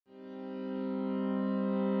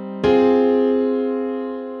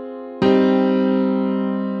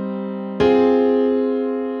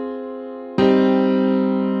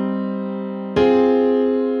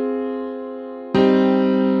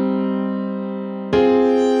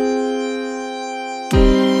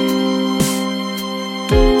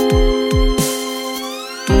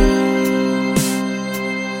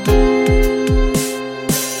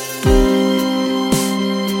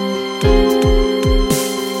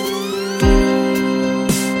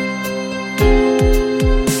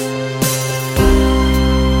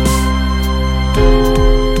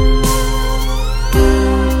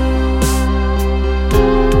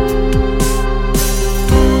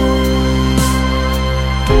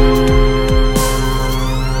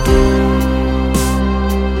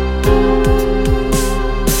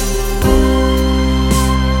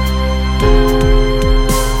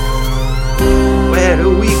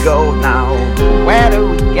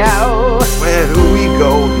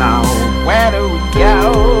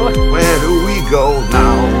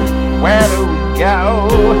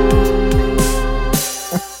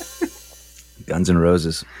Guns N'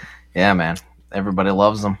 Roses. Yeah, man. Everybody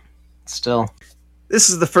loves them. Still. This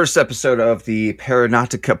is the first episode of the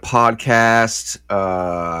Paranautica podcast.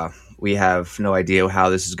 We have no idea how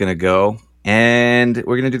this is going to go. And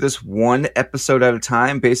we're going to do this one episode at a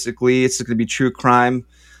time. Basically, it's going to be true crime,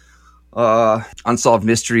 unsolved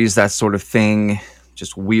mysteries, that sort of thing.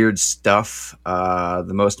 Just weird stuff.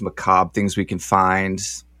 The most macabre things we can find,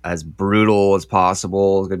 as brutal as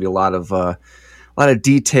possible. There's going to be a lot of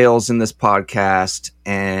details in this podcast,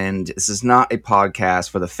 and this is not a podcast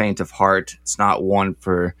for the faint of heart. It's not one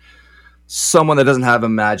for someone that doesn't have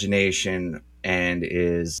imagination and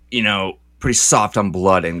is, pretty soft on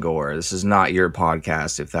blood and gore. This is not your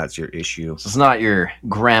podcast if that's your issue. This is not your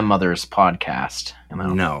grandmother's podcast.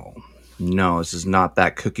 No, this is not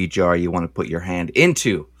that cookie jar you want to put your hand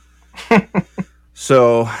into.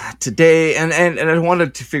 So today, and I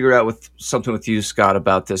wanted to figure out something with you, Scott,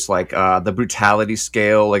 about this, like the brutality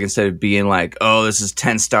scale. Like, instead of being like, oh, this is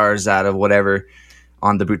 10 stars out of whatever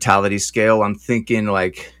on the brutality scale, I'm thinking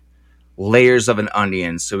like layers of an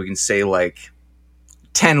onion. So we can say like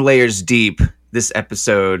 10 layers deep. This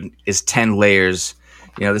episode is 10 layers.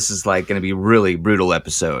 This is like going to be a really brutal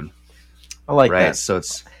episode. I like that. So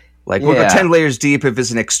it's like, we'll go 10 layers deep if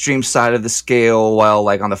it's an extreme side of the scale, while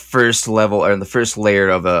like on the first level or in the first layer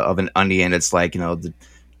of an onion, it's like, the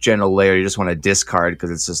general layer you just want to discard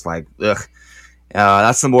because it's just like, ugh.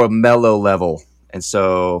 That's the more mellow level. And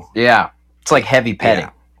so... yeah, it's like heavy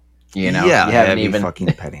petting. Yeah, you heavy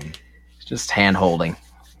fucking petting. Just hand-holding.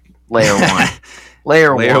 Layer 1.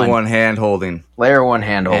 Layer 1 hand-holding. Layer 1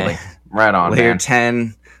 hand-holding. Right on, Layer man.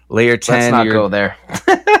 10. Layer 10. Let's not go there.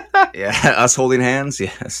 Yeah, us holding hands?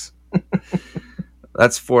 Yes.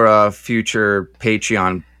 That's for future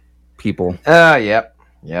Patreon people. Yep.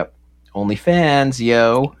 OnlyFans,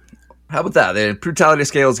 yo. How about that? The brutality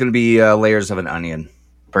scale is going to be layers of an onion.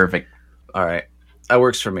 Perfect. All right. That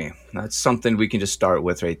works for me. That's something we can just start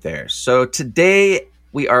with right there. So today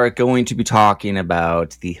we are going to be talking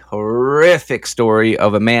about the horrific story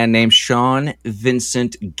of a man named Sean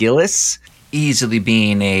Vincent Gillis, easily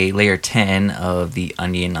being a layer 10 of the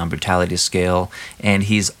onion on brutality scale, and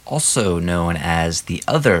he's also known as the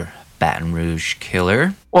other Baton Rouge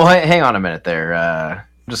killer. Well, hang on a minute there. I'm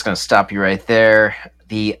just going to stop you right there.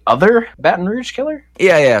 The other Baton Rouge killer?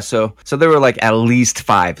 Yeah. So there were like at least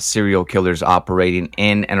 5 serial killers operating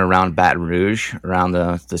in and around Baton Rouge around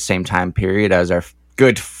the same time period as our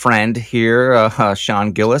good friend here,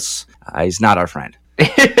 Sean Gillis. He's not our friend.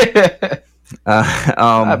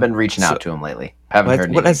 I've been reaching out to him lately. Haven't heard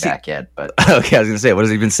anything back yet, but okay, I was gonna say, what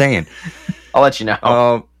has he been saying? I'll let you know.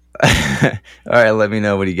 All right, let me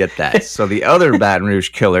know when you get that. So the other Baton Rouge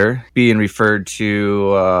killer being referred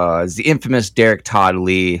to as the infamous Derek Todd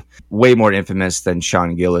Lee, way more infamous than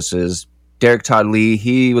Sean Gillis is. Derek Todd Lee,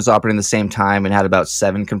 he was operating the same time and had about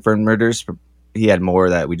 7 confirmed murders. He had more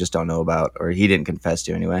that we just don't know about, or he didn't confess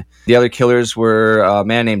to anyway. The other killers were a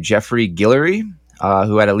man named Jeffrey Guillory,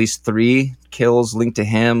 who had at least 3 kills linked to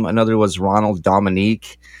him. Another was Ronald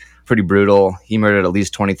Dominique. Pretty brutal. He murdered at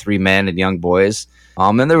least 23 men and young boys.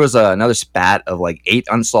 Then there was another spat of like 8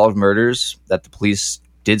 unsolved murders that the police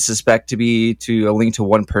did suspect to be a link to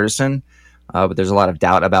one person. But there's a lot of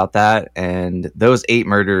doubt about that. And those 8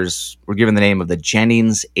 murders were given the name of the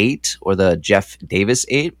Jennings 8 or the Jeff Davis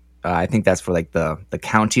 8. I think that's for like the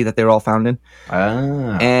county that they were all found in.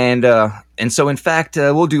 And so in fact,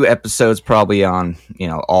 we'll do episodes probably on,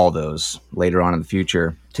 all those later on in the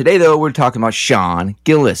future. Today, though, we're talking about Sean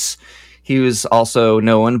Gillis. He was also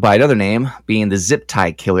known by another name, being the zip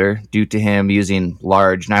tie killer, due to him using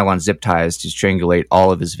large nylon zip ties to strangulate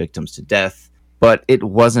all of his victims to death. But it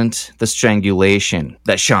wasn't the strangulation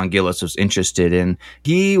that Sean Gillis was interested in.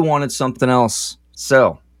 He wanted something else.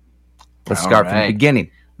 So let's start from the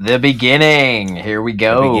beginning. The beginning. Here we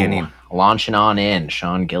go. The beginning. Launching on in.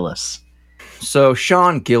 Sean Gillis. So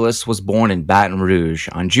Sean Gillis was born in Baton Rouge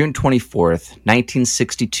on June 24th,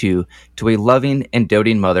 1962, to a loving and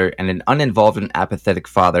doting mother and an uninvolved and apathetic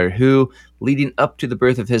father who, leading up to the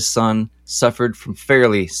birth of his son, suffered from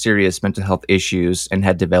fairly serious mental health issues and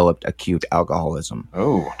had developed acute alcoholism.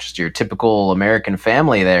 Oh, just your typical American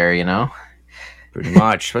family there, Pretty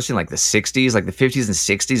much, especially in like the 60s, like the 50s and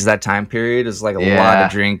 60s, that time period is like a lot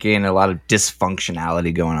of drinking, a lot of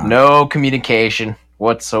dysfunctionality going on. No communication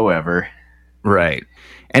whatsoever. Right.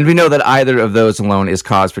 And we know that either of those alone is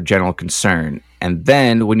cause for general concern. And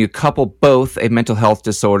then when you couple both a mental health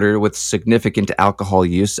disorder with significant alcohol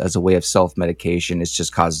use as a way of self-medication, it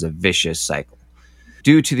just causes a vicious cycle.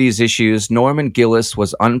 Due to these issues, Norman Gillis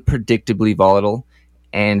was unpredictably volatile,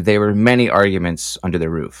 and there were many arguments under the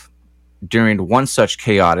roof. During one such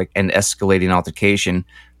chaotic and escalating altercation,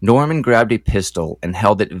 Norman grabbed a pistol and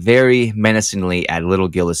held it very menacingly at little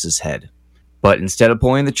Gillis's head. But instead of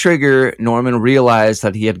pulling the trigger, Norman realized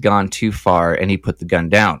that he had gone too far and he put the gun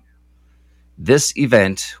down. This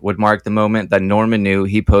event would mark the moment that Norman knew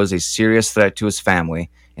he posed a serious threat to his family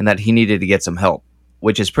and that he needed to get some help,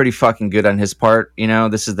 which is pretty fucking good on his part. You know,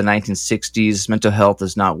 this is the 1960s. Mental health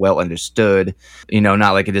is not well understood,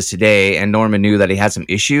 not like it is today. And Norman knew that he had some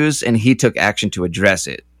issues and he took action to address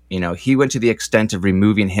it. He went to the extent of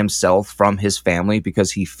removing himself from his family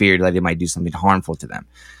because he feared that he might do something harmful to them,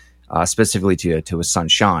 specifically to his son,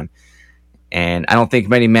 Sean. And I don't think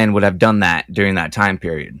many men would have done that during that time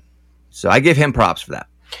period. So I give him props for that.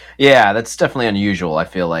 Yeah, that's definitely unusual, I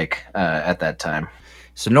feel like, at that time.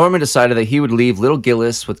 So Norman decided that he would leave little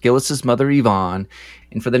Gillis with Gillis's mother, Yvonne.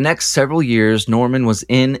 And for the next several years, Norman was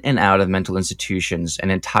in and out of mental institutions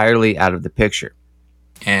and entirely out of the picture.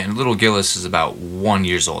 And little Gillis is about 1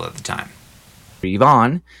 year old at the time. For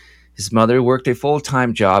Yvonne, his mother worked a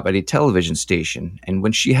full-time job at a television station, and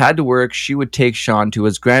when she had to work, she would take Sean to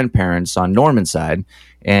his grandparents on Norman's side,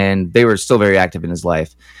 and they were still very active in his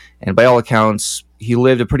life. And by all accounts, he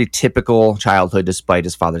lived a pretty typical childhood despite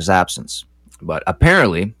his father's absence. But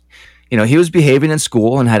apparently, he was behaving in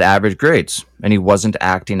school and had average grades, and he wasn't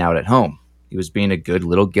acting out at home. He was being a good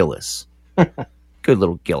little Gillis. Good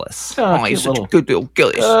little Gillis. Oh, he's such a good little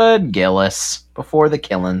Gillis. Good Gillis. Before the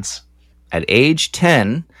killings. At age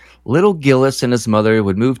 10, little Gillis and his mother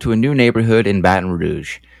would move to a new neighborhood in Baton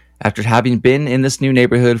Rouge. After having been in this new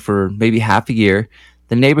neighborhood for maybe half a year,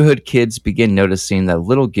 the neighborhood kids begin noticing that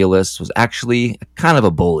little Gillis was actually kind of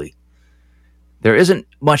a bully. There isn't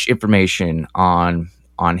much information on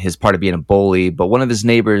his part of being a bully, but one of his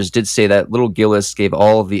neighbors did say that little Gillis gave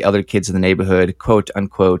all of the other kids in the neighborhood, quote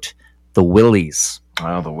unquote, the willies.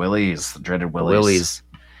 Oh, the willies, the dreaded willies. Willies.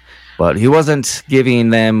 But he wasn't giving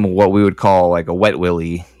them what we would call like a wet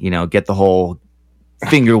willy, get the whole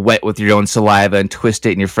finger wet with your own saliva and twist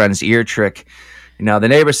it in your friend's ear trick. The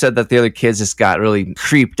neighbor said that the other kids just got really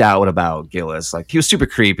creeped out about Gillis. Like, he was super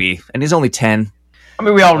creepy, and he's only 10. I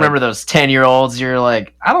mean, we all remember those 10-year-olds. You're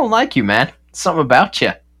like, I don't like you, man. Something about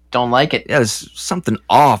you. Don't like it. Yeah, there's something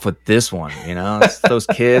off with this one, It's those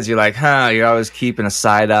kids, you're like, you're always keeping a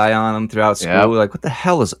side eye on them throughout school. Yep. Like, what the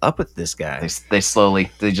hell is up with this guy?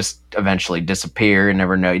 They just eventually disappear and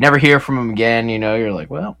never know. You never hear from them again, You're like,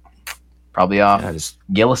 well, probably off just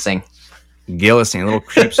Gillising, little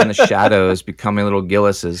creeps in the shadows, becoming little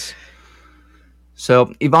Gillises.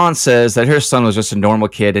 So Yvonne says that her son was just a normal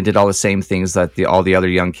kid and did all the same things that all the other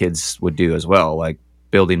young kids would do as well, like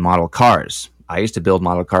building model cars. I used to build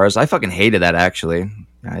model cars. I fucking hated that, actually.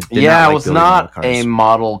 I was not a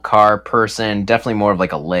model car person. Definitely more of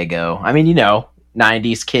like a Lego. I mean,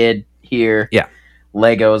 90s kid here. Yeah.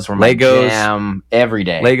 Legos were my jam every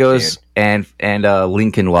day. Legos dude. and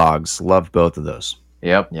Lincoln Logs. Loved both of those.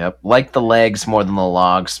 Yep. Like the legs more than the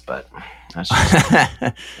logs, but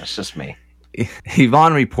that's just me.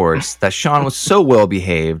 Yvonne reports that Sean was so well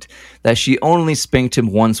behaved that she only spanked him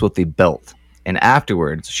once with a belt. And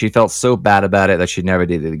afterwards, she felt so bad about it that she never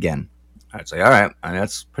did it again. I'd say, all right,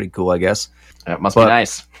 that's pretty cool, I guess. It must be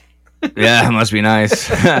nice. Yeah, it must be nice.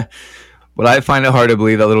 But I find it hard to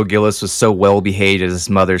believe that little Gillis was so well behaved, as his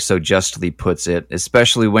mother so justly puts it,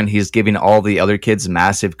 especially when he's giving all the other kids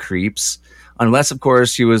massive creeps. Unless, of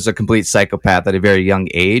course, he was a complete psychopath at a very young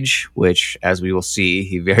age, which, as we will see,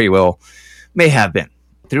 he very well may have been.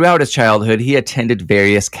 Throughout his childhood, he attended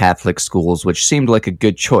various Catholic schools, which seemed like a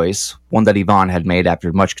good choice, one that Yvonne had made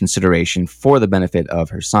after much consideration for the benefit of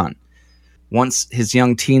her son. Once his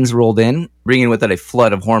young teens rolled in, bringing with it a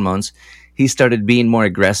flood of hormones, he started being more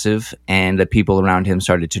aggressive, and the people around him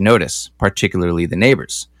started to notice, particularly the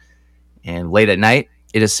neighbors. And late at night,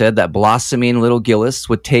 it is said that blossoming little Gillis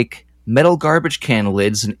would take metal garbage can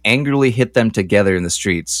lids and angrily hit them together in the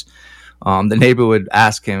streets. The neighbor would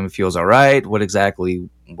ask him if he was all right, what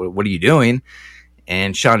are you doing?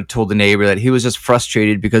 And Sean told the neighbor that he was just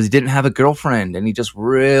frustrated because he didn't have a girlfriend, and he just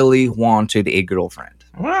really wanted a girlfriend.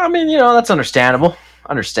 Well, I mean, that's understandable.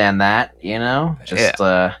 Understand that, just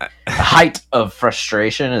a height of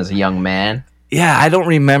frustration as a young man. Yeah, I don't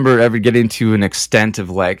remember ever getting to an extent of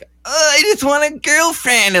like, I just want a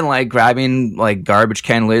girlfriend, and like grabbing like garbage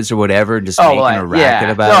can lids or whatever, and just making a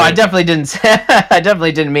racket about it. No, I definitely didn't. I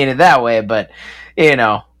definitely didn't mean it that way, but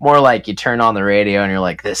more like you turn on the radio and you're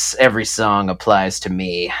like, every song applies to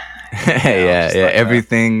me.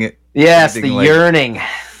 Everything. Yes, the yearning.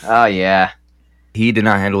 Oh yeah. He did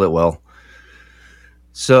not handle it well.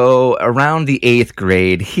 So around the 8th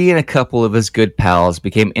grade, he and a couple of his good pals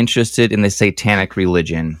became interested in the satanic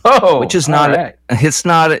religion, which is not right. it's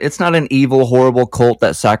not an evil, horrible cult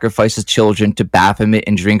that sacrifices children to Baphomet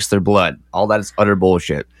and drinks their blood. All that is utter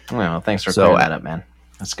bullshit. Well, thanks for clearing that up, man.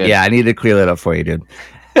 That's good. Yeah, I need to clear that up for you, dude.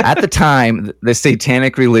 At the time, the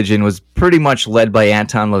satanic religion was pretty much led by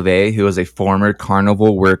Anton LaVey, who was a former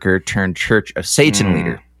carnival worker turned Church of Satan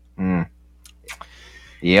leader.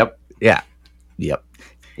 Yep. Yeah. Yep.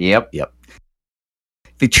 Yep.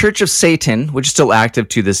 The Church of Satan, which is still active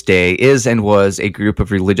to this day, is and was a group of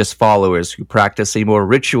religious followers who practice a more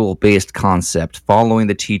ritual-based concept following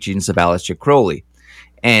the teachings of Aleister Crowley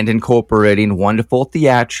and incorporating wonderful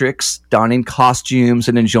theatrics, donning costumes,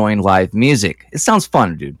 and enjoying live music. It sounds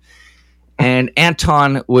fun, dude. And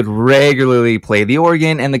Anton would regularly play the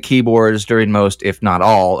organ and the keyboards during most, if not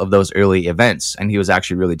all, of those early events. And he was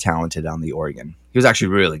actually really talented on the organ. He was actually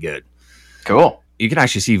really good. Cool. You can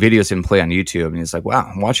actually see videos of him play on YouTube, and it's like, wow,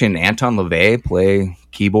 I'm watching Anton LaVey play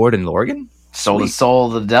keyboard and organ. Sold his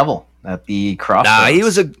soul to the devil at the crossroads. Nah,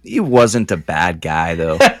 he wasn't a bad guy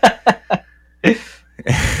though.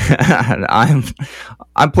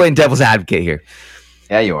 I'm playing devil's advocate here.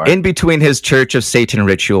 Yeah, you are. In between his Church of Satan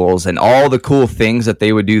rituals and all the cool things that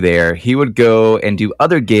they would do there, he would go and do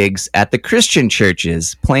other gigs at the Christian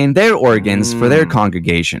churches, playing their organs for their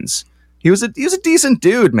congregations. He was a decent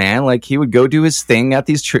dude, man. Like, he would go do his thing at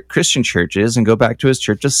these Christian churches and go back to his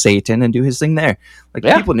Church of Satan and do his thing there. Like,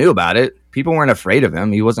 people knew about it. People weren't afraid of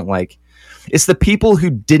him. He wasn't like... It's the people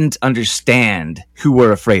who didn't understand who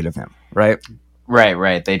were afraid of him, right?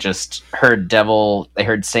 Right. They just heard devil, they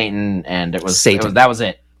heard Satan, and it was Satan. That was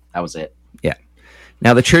it. Yeah.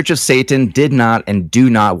 Now, the Church of Satan did not and do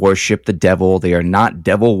not worship the devil. They are not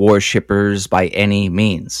devil worshippers by any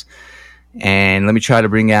means. And let me try to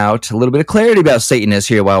bring out a little bit of clarity about Satanists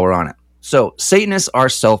here while we're on it. So, Satanists are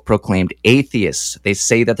self-proclaimed atheists. They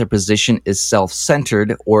say that their position is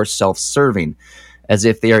self-centered or self-serving, as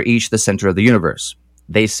if they are each the center of the universe.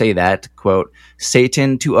 They say that, quote,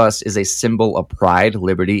 Satan to us is a symbol of pride,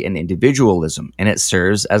 liberty, and individualism, and it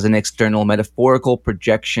serves as an external metaphorical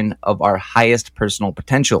projection of our highest personal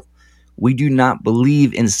potential. We do not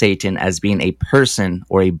believe in Satan as being a person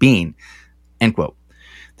or a being, end quote.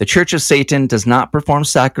 The Church of Satan does not perform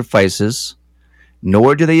sacrifices,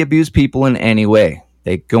 nor do they abuse people in any way.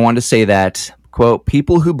 They go on to say that, quote,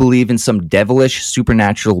 people who believe in some devilish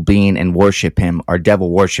supernatural being and worship him are devil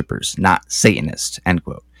worshippers, not Satanists, end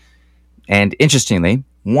quote. And interestingly,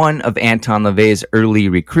 one of Anton LaVey's early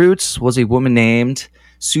recruits was a woman named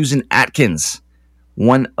Susan Atkins,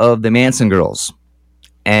 one of the Manson girls.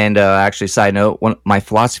 And actually, side note, my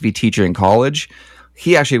philosophy teacher in college,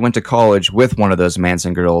 he actually went to college with one of those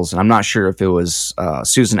Manson girls, and I'm not sure if it was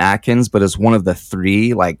Susan Atkins, but it's one of the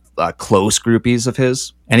three close groupies of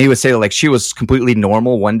his. And he would say like she was completely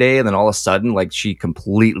normal one day, and then all of a sudden like she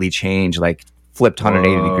completely changed, like flipped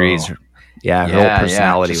 180 degrees. Yeah, her whole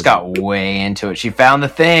personality just got way into it. She found the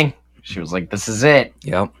thing. She was like, "This is it."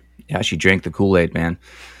 Yep. Yeah, she drank the Kool-Aid, man.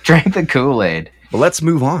 Drank the Kool-Aid. But let's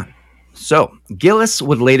move on. So, Gillis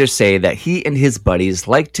would later say that he and his buddies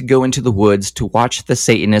liked to go into the woods to watch the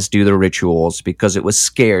Satanists do their rituals because it was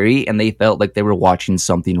scary and they felt like they were watching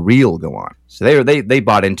something real go on. So they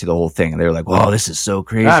bought into the whole thing and they were like, "Whoa, this is so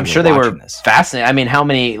crazy." I'm sure they were fascinated. I mean, how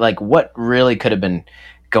many, what really could have been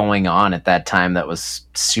going on at that time that was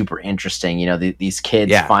super interesting? You know, these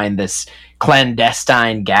kids find this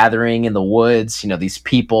clandestine gathering in the woods, these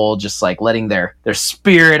people just like letting their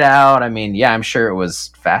spirit out. I mean, I'm sure it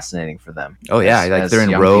was fascinating for them. Oh yeah, like they're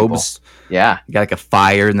in robes. People. Yeah, you got like a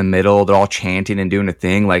fire in the middle, they're all chanting and doing a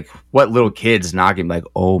thing. Like, what little kids knocking like,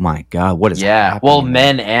 "Oh my god, what is happening?" Well,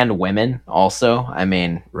 men and women also. I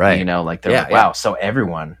mean, right, like they're wow, so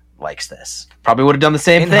everyone likes this. Probably would have done the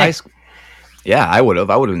same thing. Yeah, I would have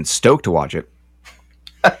been stoked to watch it.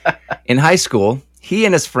 In high school, he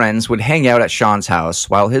and his friends would hang out at Sean's house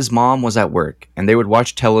while his mom was at work, and they would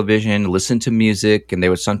watch television, listen to music, and they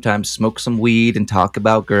would sometimes smoke some weed and talk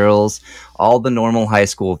about girls, all the normal high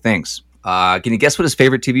school things. Can you guess what his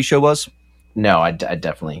favorite TV show was? No, I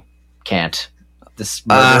definitely can't.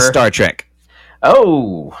 Star Trek.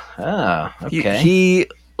 Okay. He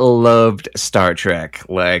loved Star Trek,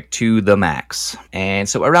 like, to the max. And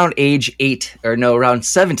so around around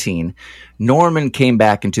 17, Norman came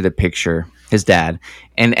back into the picture, his dad,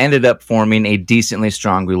 and ended up forming a decently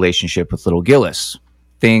strong relationship with little Gillis.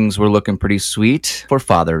 Things were looking pretty sweet for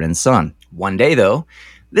father and son. One day, though,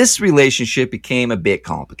 this relationship became a bit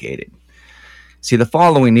complicated. See, the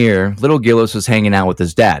following year, little Gillis was hanging out with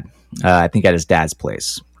his dad, I think at his dad's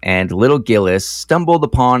place. and little Gillis stumbled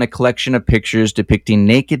upon a collection of pictures depicting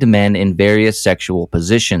naked men in various sexual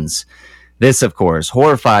positions. This, of course,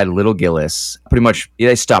 horrified little Gillis. Pretty much,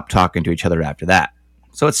 they stopped talking to each other after that.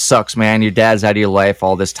 So it sucks, man. Your dad's out of your life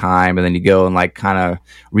all this time, and then you go and like kind of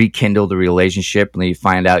rekindle the relationship, and then you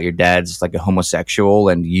find out your dad's like a homosexual,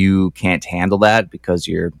 and you can't handle that because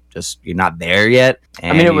you're not there yet.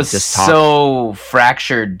 I mean, it was so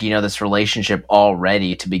fractured, this relationship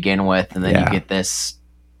already to begin with, and then you get this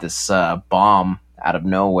bomb out of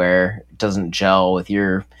nowhere. It doesn't gel with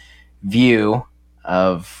your view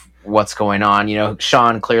of what's going on.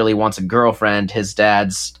 Sean clearly wants a girlfriend. His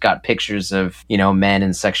dad's got pictures of, men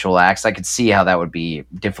in sexual acts. I could see how that would be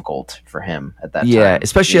difficult for him at that time. Yeah,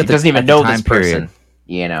 especially he doesn't even know this person.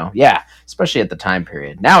 Yeah, especially at the time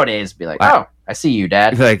period. Nowadays, be like, oh, I see you,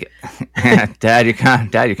 Dad. Like, Dad, you're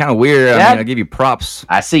kind of weird. Dad? I'll give you props.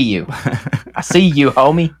 I see you. I see you,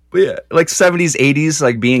 homie. But yeah, like 70s, 80s,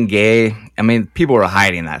 like being gay. I mean, people were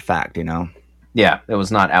hiding that fact, Yeah, it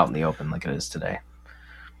was not out in the open like it is today.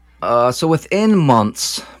 So within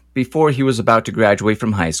months before he was about to graduate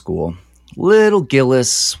from high school, little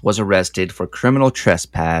Gillis was arrested for criminal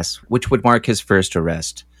trespass, which would mark his first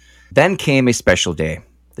arrest. Then came a special day,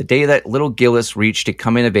 the day that little Gillis reached a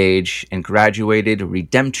coming of age and graduated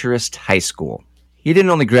Redemptorist High School. He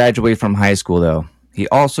didn't only graduate from high school, though. He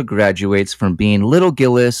also graduates from being little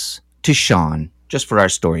Gillis to Sean, just for our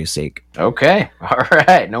story's sake. Okay, all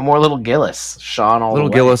right. No more little Gillis. Sean all the way.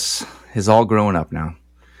 Little Gillis is all grown up now.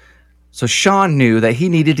 So Sean knew that he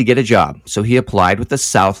needed to get a job, so he applied with the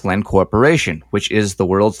Southland Corporation, which is the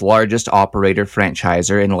world's largest operator,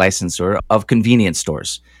 franchisor, and licensor of convenience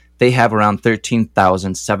stores. They have around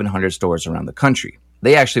 13,700 stores around the country.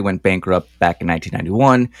 They actually went bankrupt back in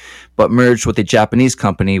 1991, but merged with a Japanese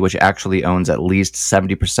company, which actually owns at least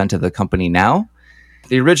 70% of the company now.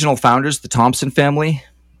 The original founders, the Thompson family,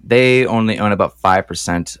 they only own about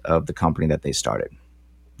 5% of the company that they started.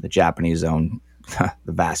 The Japanese own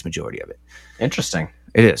the vast majority of it. Interesting.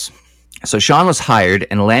 It is. So Sean was hired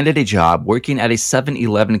and landed a job working at a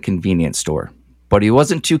 7-Eleven convenience store, but he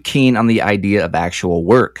wasn't too keen on the idea of actual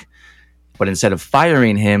work. But instead of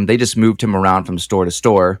firing him, they just moved him around from store to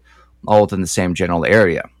store, all within the same general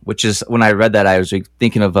area, which is, when I read that, I was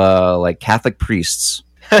thinking of like Catholic priests.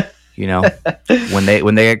 When they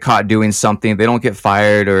get caught doing something, they don't get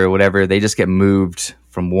fired or whatever. They just get moved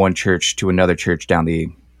from one church to another church down a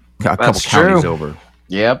couple counties over.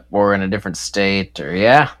 Yep, or in a different state, or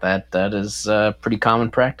that is pretty common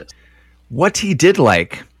practice. What he did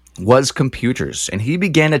like was computers, and he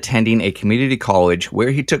began attending a community college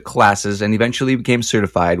where he took classes and eventually became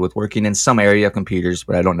certified with working in some area of computers,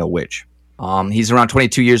 but I don't know which. He's around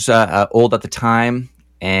 22 years old at the time,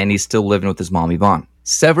 and he's still living with his mom, Yvonne.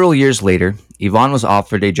 Several years later, Yvonne was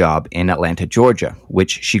offered a job in Atlanta, Georgia,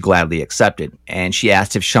 which she gladly accepted. And she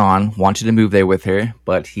asked if Sean wanted to move there with her,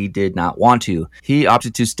 but he did not want to. He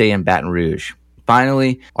opted to stay in Baton Rouge.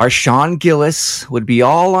 Finally, our Sean Gillis would be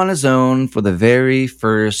all on his own for the very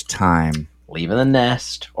first time. Leaving the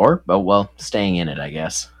nest, or, staying in it, I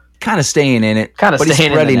guess. Kind of staying in it. Kind of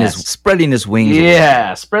staying in the nest. Spreading his wings.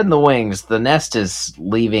 Yeah, spreading the wings. The nest is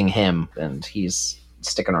leaving him, and he's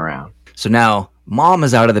sticking around. So now, Mom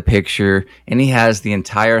is out of the picture, and he has the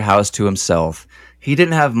entire house to himself. He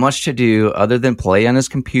didn't have much to do other than play on his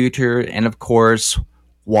computer and, of course,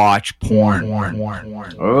 watch porn.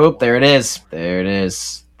 Oh, there it is. There it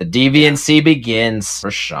is. The deviancy begins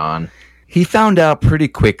for Sean. He found out pretty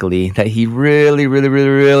quickly that he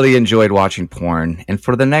really enjoyed watching porn, and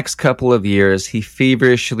for the next couple of years, he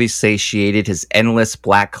feverishly satiated his endless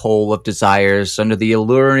black hole of desires under the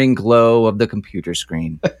alluring glow of the computer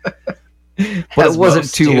screen. But it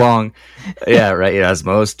wasn't too long. Yeah, right. Yeah, as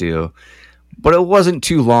most do. But it wasn't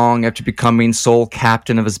too long after becoming sole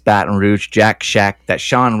captain of his Baton Rouge Jack Shack that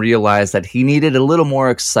Sean realized that he needed a little more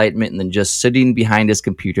excitement than just sitting behind his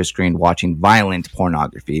computer screen watching violent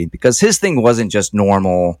pornography, because his thing wasn't just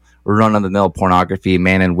normal run-of-the-mill pornography,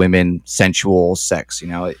 man and women, sensual sex.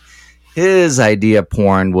 His idea of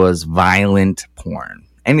porn was violent porn.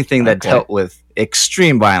 Anything that dealt with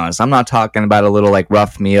extreme violence. I'm not talking about a little like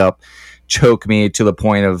rough me up, choke me to the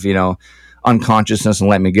point of, unconsciousness and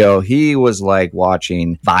let me go. He was like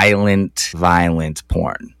watching violent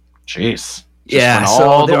porn. Jeez. Yeah.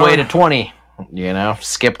 All the way to 20,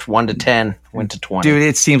 skipped 1 to 10, went to 20. Dude,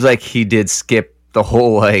 it seems like he did skip the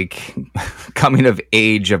whole like coming of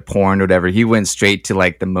age of porn or whatever. He went straight to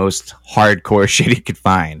like the most hardcore shit he could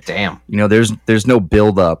find. Damn. There's no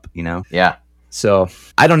build up, Yeah. So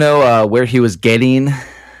I don't know where he was getting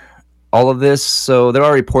all of this. So there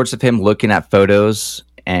are reports of him looking at photos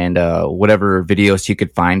and whatever videos he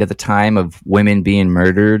could find at the time of women being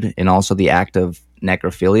murdered and also the act of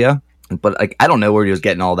necrophilia. But like, I don't know where he was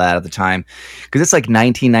getting all that at the time, because it's like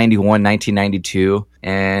 1991, 1992.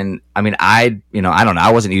 And I mean, I don't know.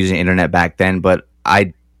 I wasn't using the internet back then, but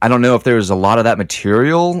I don't know if there was a lot of that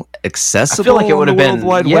material accessible. I feel like it would have been,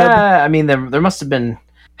 Wide yeah. Web. I mean, there must have been.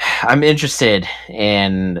 I'm interested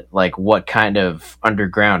in like what kind of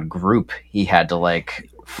underground group he had to like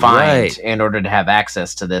find in order to have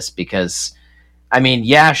access to this, because I mean,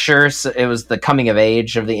 yeah, sure, so it was the coming of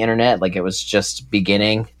age of the internet, like it was just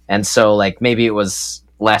beginning, and so like maybe it was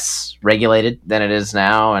less regulated than it is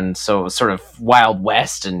now, and so it was sort of Wild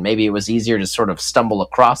West, and maybe it was easier to sort of stumble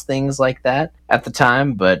across things like that at the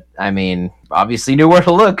time. But I mean, obviously knew where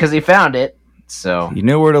to look because he found it. So he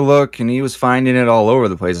knew where to look, and he was finding it all over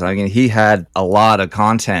the place. I mean, he had a lot of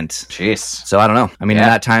content. Jeez. So I don't know. I mean, in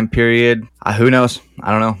that time period, who knows?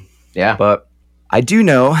 I don't know. Yeah. But I do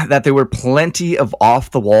know that there were plenty of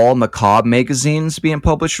off-the-wall macabre magazines being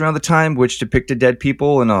published around the time, which depicted dead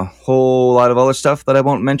people and a whole lot of other stuff that I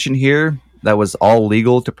won't mention here. That was all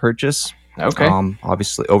legal to purchase. Okay.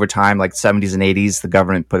 Obviously, over time, like 70s and 80s, the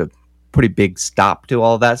government put a pretty big stop to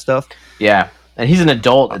all of that stuff. Yeah. And he's an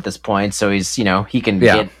adult at this point, so he's, he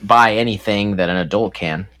can buy anything that an adult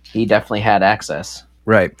can. He definitely had access.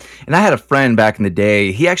 Right. And I had a friend back in the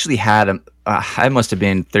day. He actually had, I must have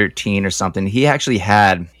been 13 or something. He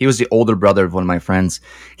was the older brother of one of my friends.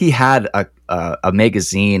 He had a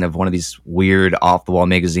magazine of one of these weird off-the-wall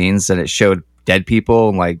magazines, and it showed dead people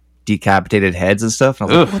and like decapitated heads and stuff. And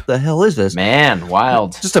I was like, what the hell is this? Man,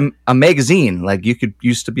 wild. Just a magazine. Like you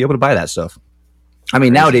used to be able to buy that stuff. I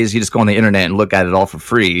mean, nowadays you just go on the internet and look at it all for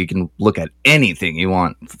free. You can look at anything you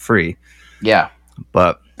want for free. Yeah.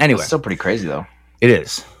 But anyway. It's still pretty crazy, though. It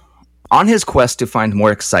is. On his quest to find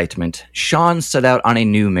more excitement, Sean set out on a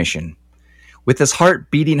new mission. With his heart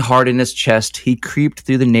beating hard in his chest, he creeped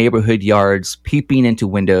through the neighborhood yards, peeping into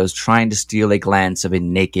windows, trying to steal a glance of a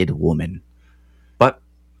naked woman. But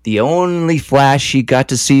the only flash he got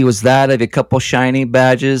to see was that of a couple shiny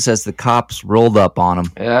badges as the cops rolled up on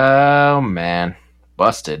him. Oh, man.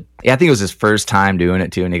 Busted. Yeah, I think it was his first time doing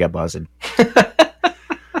it too, and he got busted.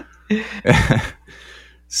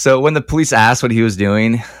 So when the police asked what he was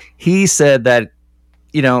doing, he said that,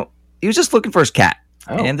 he was just looking for his cat.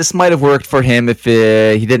 Oh. And this might have worked for him if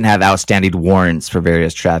he didn't have outstanding warrants for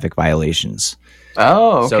various traffic violations.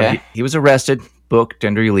 Oh, okay. So he was arrested, booked,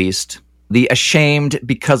 and released. The ashamed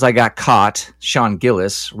because I got caught, Sean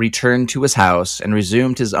Gillis, returned to his house and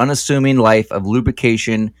resumed his unassuming life of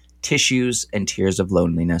lubrication, tissues, and tears of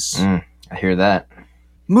loneliness. I hear that.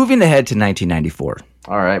 Moving ahead to 1994.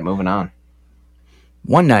 All right, moving on.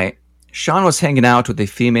 One night, Sean was hanging out with a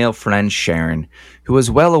female friend, Sharon, who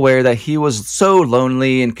was well aware that he was so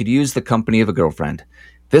lonely and could use the company of a girlfriend.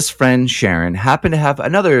 This friend, Sharon, happened to have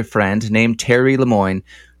another friend named Terry Lemoyne,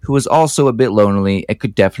 who was also a bit lonely and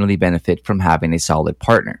could definitely benefit from having a solid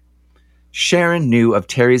partner. Sharon knew of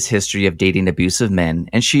Terry's history of dating abusive men,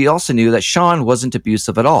 and she also knew that Sean wasn't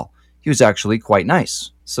abusive at all. He was actually quite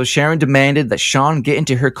nice. So Sharon demanded that Sean get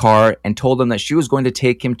into her car and told him that she was going to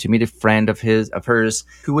take him to meet a friend of hers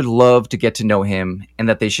who would love to get to know him and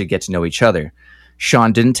that they should get to know each other.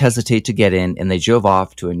 Sean didn't hesitate to get in, and they drove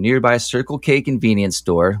off to a nearby Circle K convenience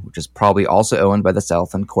store, which is probably also owned by the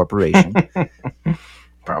Southland Corporation.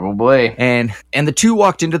 Probably. And the two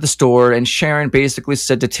walked into the store, and Sharon basically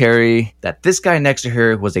said to Terry that this guy next to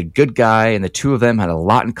her was a good guy, and the two of them had a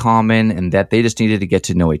lot in common, and that they just needed to get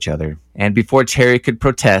to know each other. And before Terry could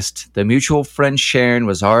protest, the mutual friend Sharon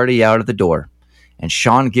was already out of the door. And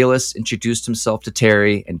Sean Gillis introduced himself to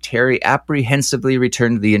Terry, and Terry apprehensively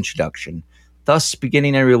returned the introduction, thus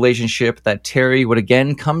beginning a relationship that Terry would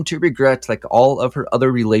again come to regret, like all of her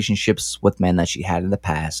other relationships with men that she had in the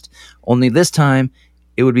past. Only this time,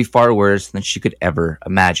 it would be far worse than she could ever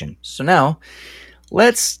imagine. So now,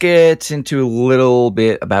 let's get into a little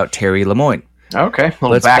bit about Terry Lemoyne. Okay, a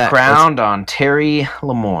little background on Terry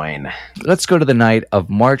Lemoyne. Let's go to the night of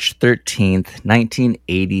March 13th,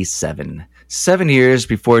 1987, 7 years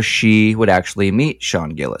before she would actually meet Sean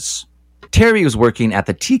Gillis. Terry was working at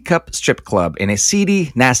the Teacup Strip Club in a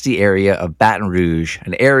seedy, nasty area of Baton Rouge,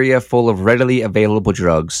 an area full of readily available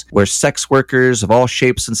drugs, where sex workers of all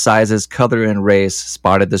shapes and sizes, color, and race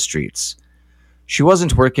spotted the streets. She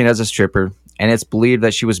wasn't working as a stripper, and it's believed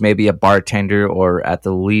that she was maybe a bartender or at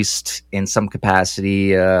the least in some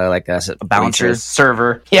capacity like a bouncer.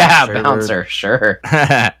 Server. Yeah, server. Bouncer, sure.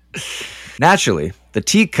 Naturally, The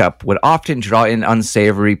teacup would often draw in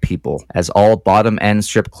unsavory people, as all bottom-end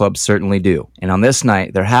strip clubs certainly do. And on this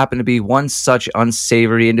night, there happened to be one such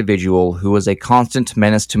unsavory individual who was a constant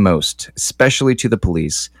menace to most, especially to the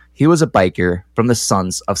police. He was a biker from the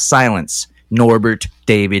Sons of Silence, Norbert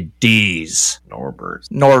David Dees.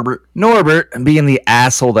 Norbert, being the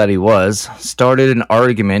asshole that he was, started an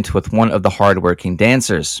argument with one of the hardworking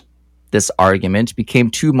dancers. This argument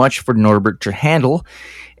became too much for Norbert to handle,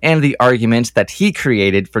 and the argument that he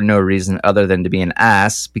created for no reason other than to be an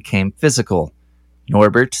ass became physical.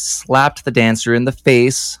 Norbert slapped the dancer in the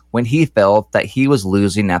face when he felt that he was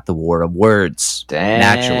losing at the war of words. Dang.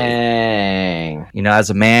 Naturally. You know, as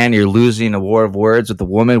a man, you're losing a war of words with a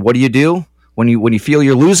woman. What do? When you feel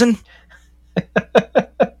you're losing? You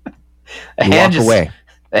walk away.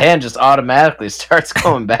 The hand just automatically starts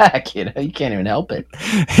going back. You can't even help it.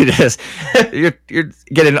 You're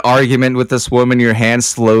getting an argument with this woman. Your hand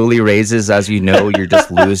slowly raises as you know you're just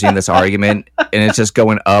losing this argument, and it's just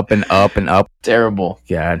going up and up and up. Terrible.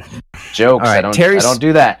 God. Jokes. Right, I don't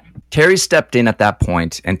do that. Terry stepped in at that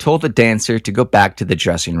point and told the dancer to go back to the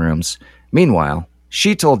dressing rooms. Meanwhile,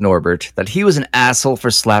 she told Norbert that he was an asshole for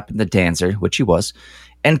slapping the dancer, which he was,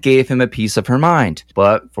 and gave him a piece of her mind,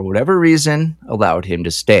 but for whatever reason, allowed him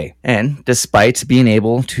to stay. And despite being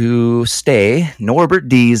able to stay, Norbert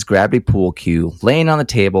Dees grabbed a pool cue, laying on the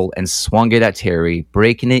table, and swung it at Terry,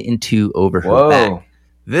 breaking it in two over her back.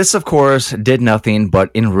 This, of course, did nothing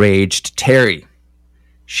but enraged Terry.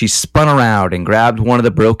 She spun around and grabbed one of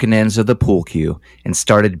the broken ends of the pool cue and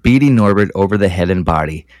started beating Norbert over the head and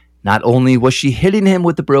body. Not only was she hitting him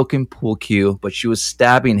with the broken pool cue, but she was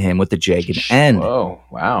stabbing him with the jagged end. Whoa,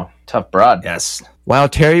 wow. Tough broad. Yes. While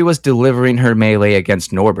Terry was delivering her melee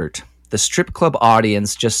against Norbert, the strip club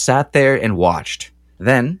audience just sat there and watched.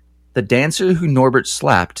 Then, the dancer who Norbert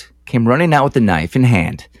slapped came running out with a knife in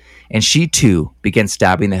hand, and she too began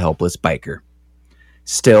stabbing the helpless biker.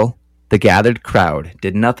 Still, the gathered crowd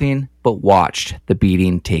did nothing but watched the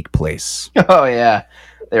beating take place. Oh, yeah.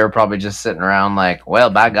 They were probably just sitting around like, well,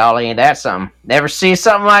 by golly, ain't that something? Never see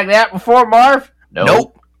something like that before, Marv?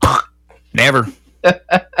 Nope. Never.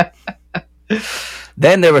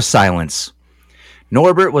 Then there was silence.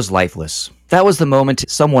 Norbert was lifeless. That was the moment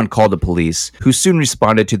someone called the police, who soon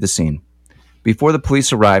responded to the scene. Before the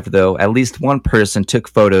police arrived, though, at least one person took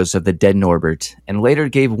photos of the dead Norbert, and later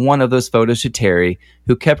gave one of those photos to Terry,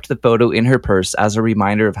 who kept the photo in her purse as a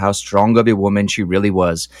reminder of how strong of a woman she really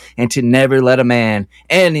was, and to never let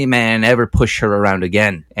any man, ever push her around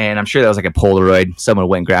again. And I'm sure that was like a Polaroid. Someone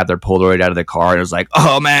went and grabbed their Polaroid out of the car and was like,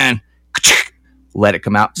 oh man, let it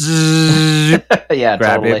come out. Yeah,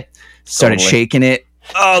 grabbed totally. it, started shaking it.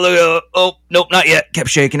 Oh, look at it. Oh, nope, not yet. Kept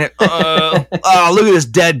shaking it. Oh, look at this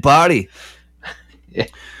dead body.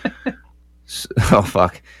 Oh,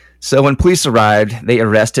 fuck. So when police arrived, they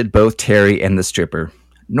arrested both Terry and the stripper.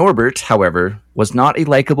 Norbert, however, was not a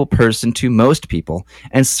likable person to most people,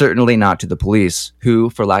 and certainly not to the police, who,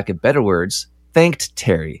 for lack of better words, thanked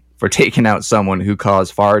Terry for taking out someone who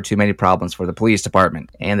caused far too many problems for the police department.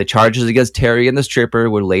 And the charges against Terry and the stripper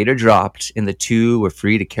were later dropped, and the two were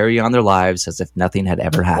free to carry on their lives as if nothing had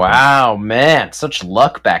ever happened. Wow, man. Such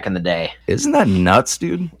luck back in the day. Isn't that nuts,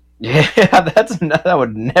 dude? Yeah, that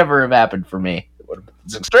would never have happened for me.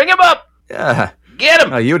 String him up. Yeah, get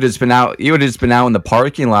him. You would have just been out. You would have just been out in the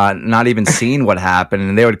parking lot, not even seen what happened,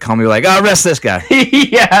 and they would come and be like, "Oh, arrest this guy."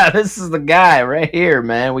 Yeah, this is the guy right here,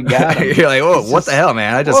 man. We got him. You're like, "Oh, what the hell,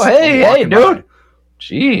 man?" I just hey, dude.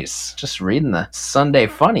 Jeez, just reading the Sunday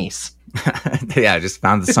funnies. Yeah, I just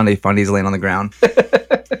found the Sunday funnies laying on the ground.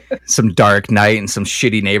 Some dark night in some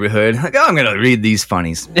shitty neighborhood. Like, oh, I'm going to read these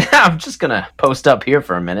funnies. Yeah, I'm just going to post up here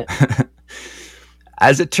for a minute.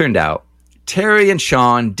 As it turned out, Terry and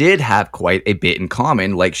Sean did have quite a bit in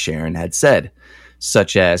common, like Sharon had said,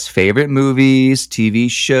 such as favorite movies, TV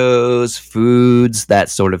shows, foods, that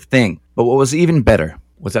sort of thing. But what was even better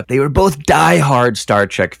was that they were both die-hard Star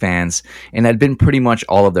Trek fans and had been pretty much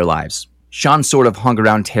all of their lives. Sean sort of hung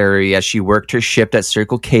around Terry as she worked her shift at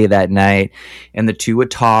Circle K that night, and the two would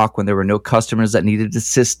talk when there were no customers that needed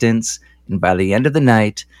assistance, and by the end of the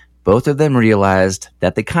night, both of them realized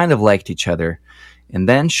that they kind of liked each other. And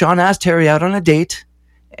then Sean asked Terry out on a date,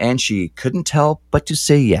 and she couldn't help but to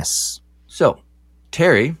say yes. So,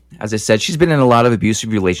 Terry, as I said, she's been in a lot of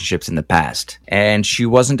abusive relationships in the past, and she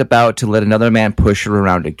wasn't about to let another man push her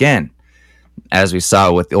around again. As we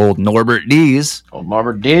saw with the old Norbert Dees. Old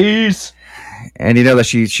Norbert Dees. And you know that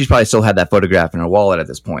she probably still had that photograph in her wallet at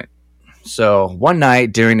this point. So one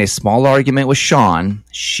night during a small argument with Sean,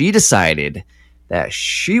 she decided that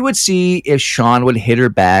she would see if Sean would hit her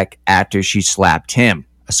back after she slapped him.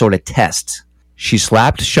 A sort of test. She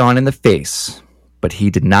slapped Sean in the face, but he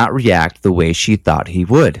did not react the way she thought he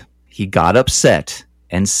would. He got upset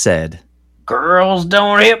and said, "Girls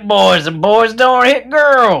don't hit boys and boys don't hit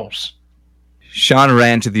girls." Sean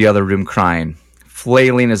ran to the other room crying,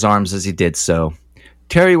 flailing his arms as he did so.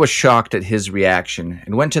 Terry was shocked at his reaction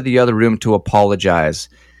and went to the other room to apologize.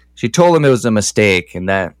 She told him it was a mistake and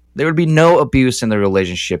that there would be no abuse in the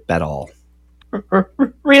relationship at all.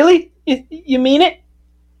 Really? You mean it?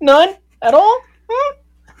 None? At all?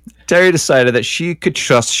 Terry decided that she could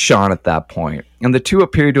trust Sean at that point, and the two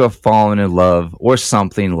appeared to have fallen in love or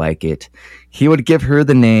something like it. He would give her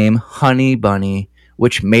the name Honey Bunny,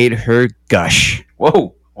 which made her gush.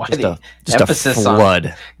 Whoa. Why just a flood.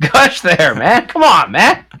 On gush there, man. Come on,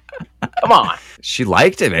 man. Come on. She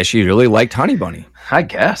liked it, man. She really liked Honey Bunny. I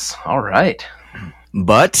guess. All right.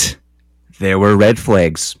 But there were red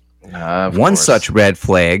flags. One such red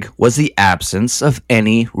flag was the absence of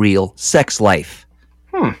any real sex life.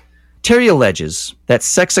 Terry alleges that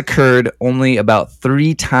sex occurred only about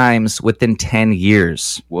 3 times within 10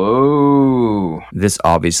 years. Whoa. This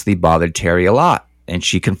obviously bothered Terry a lot, and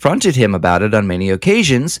she confronted him about it on many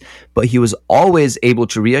occasions, but he was always able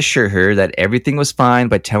to reassure her that everything was fine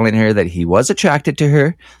by telling her that he was attracted to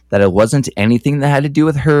her, that it wasn't anything that had to do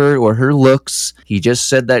with her or her looks. He just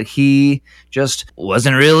said that he just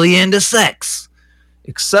wasn't really into sex.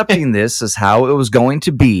 Accepting this as how it was going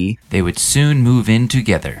to be, they would soon move in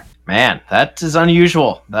together. Man, that is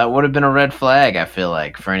unusual. That would have been a red flag, I feel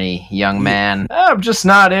like, for any young man. I'm just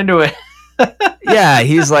not into it. Yeah,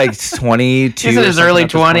 he's like 22. He's in his early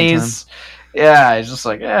 20s. Yeah, he's just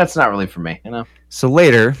like, it's not really for me, you know? So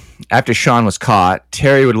later, after Sean was caught,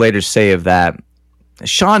 Terry would later say of that,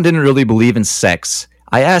 Sean didn't really believe in sex.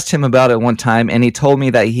 I asked him about it one time, and he told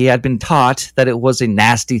me that he had been taught that it was a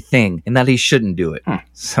nasty thing and that he shouldn't do it.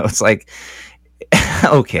 So it's like,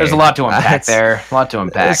 okay. There's a lot to unpack there. A lot to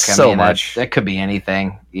unpack. So much. That could be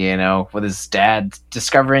anything, you know, with his dad,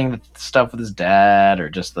 discovering the stuff with his dad, or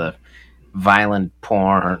just the violent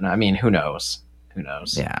porn. I mean, who knows?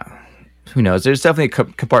 Yeah. Who knows? There's definitely a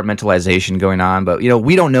compartmentalization going on, but, you know,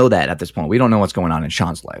 we don't know that at this point. We don't know what's going on in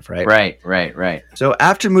Sean's life, right? Right. So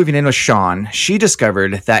after moving in with Sean, she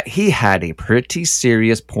discovered that he had a pretty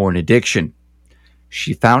serious porn addiction.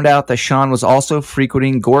 She found out that Sean was also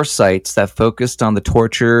frequenting gore sites that focused on the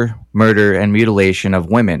torture, murder, and mutilation of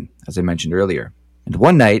women, as I mentioned earlier. And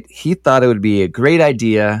one night, he thought it would be a great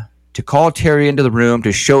idea to call Terry into the room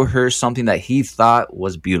to show her something that he thought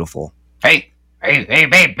was beautiful. Hey,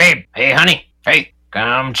 babe. Hey, honey. Hey,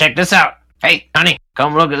 come check this out. Hey, honey,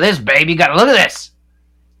 come look at this, babe. You gotta look at this.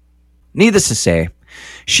 Needless to say,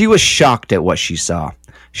 she was shocked at what she saw.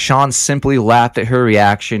 Sean simply laughed at her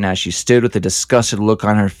reaction as she stood with a disgusted look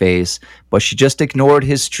on her face, but she just ignored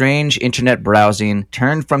his strange internet browsing,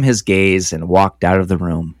 turned from his gaze, and walked out of the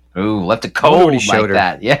room. Ooh, left it cold like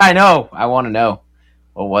that. Yeah, I know. I want to know.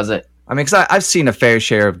 What was it? I mean, because I've seen a fair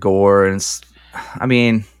share of gore, and I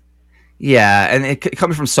mean, yeah, and it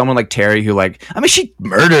coming from someone like Terry, who, like, I mean, she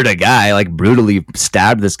murdered a guy, like, brutally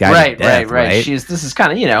stabbed this guy to death, right? This is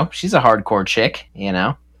kind of, you know, she's a hardcore chick, you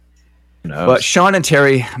know. But Sean and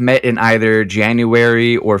Terry met in either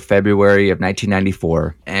January or February of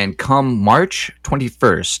 1994, and come March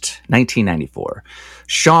 21st, 1994,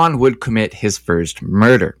 Sean would commit his first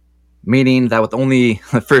murder, meaning that with only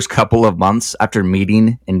the first couple of months after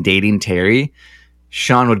meeting and dating Terry,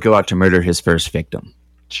 Sean would go out to murder his first victim.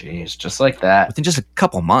 Jeez, just like that. Within just a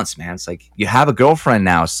couple months, man. It's like, you have a girlfriend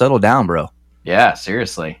now. Settle down, bro. Yeah,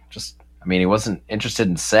 seriously. I mean, he wasn't interested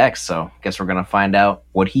in sex, so I guess we're going to find out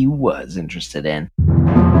what he was interested in.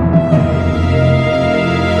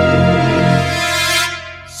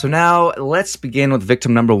 So now, let's begin with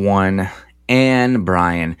victim number 1, Anne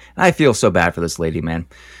Bryan. I feel so bad for this lady, man.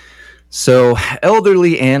 So,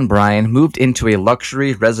 elderly Anne Bryan moved into a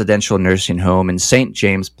luxury residential nursing home in St.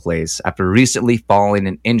 James Place after recently falling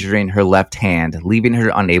and injuring her left hand, leaving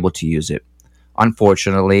her unable to use it.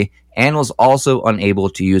 Unfortunately, Anne was also unable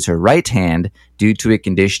to use her right hand due to a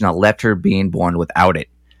condition that left her being born without it.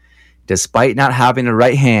 Despite not having a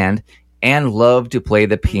right hand, Anne loved to play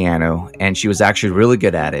the piano, and she was actually really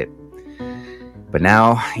good at it. But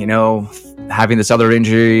now, you know, having this other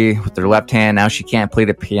injury with her left hand, now she can't play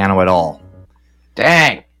the piano at all.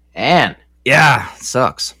 Dang, Anne. Yeah, it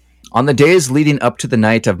sucks. On the days leading up to the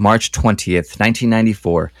night of March 20th,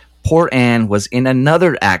 1994, poor Anne was in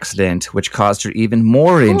another accident which caused her even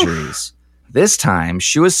more injuries. This time,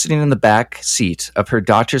 she was sitting in the back seat of her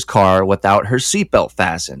doctor's car without her seatbelt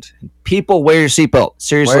fastened. People, wear your seatbelt.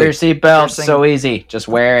 Seriously. Wear your seatbelt. So easy. Just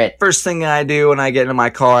wear it. First thing I do when I get into my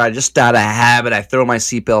car, I just out of habit, I throw my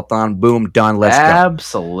seatbelt on. Boom, done. Let's go.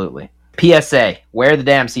 Absolutely. PSA. Wear the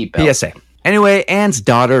damn seatbelt. PSA. Anyway, Anne's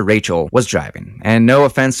daughter, Rachel, was driving. And no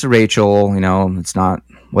offense to Rachel, it's not,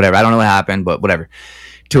 whatever. I don't know what happened, but whatever.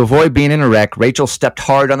 To avoid being in a wreck, Rachel stepped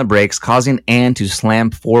hard on the brakes, causing Anne to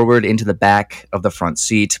slam forward into the back of the front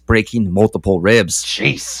seat, breaking multiple ribs.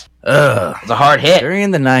 Jeez. Ugh. It was a hard hit.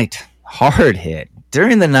 During the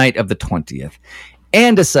night of the 20th,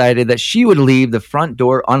 Anne decided that she would leave the front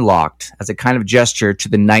door unlocked as a kind of gesture to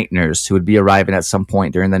the night nurse who would be arriving at some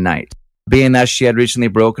point during the night. Being that she had recently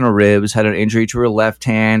broken her ribs, had an injury to her left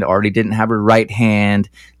hand, already didn't have her right hand,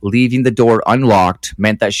 leaving the door unlocked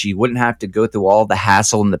meant that she wouldn't have to go through all the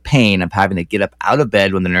hassle and the pain of having to get up out of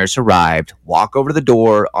bed when the nurse arrived, walk over to the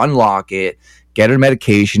door, unlock it, get her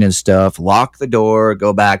medication and stuff, lock the door,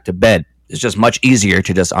 go back to bed. It's just much easier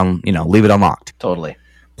to just leave it unlocked. Totally.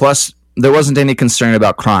 Plus, there wasn't any concern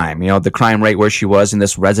about crime. The crime rate where she was in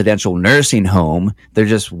this residential nursing home, there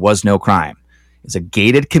just was no crime. It's a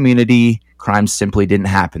gated community. Crime simply didn't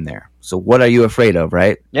happen there. So what are you afraid of,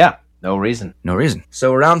 right? Yeah, no reason. No reason.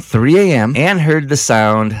 So around 3 a.m., Anne heard the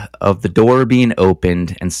sound of the door being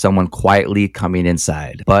opened and someone quietly coming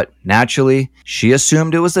inside. But naturally, she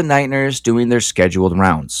assumed it was the night nurse doing their scheduled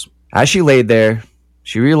rounds. As she laid there,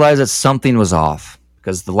 she realized that something was off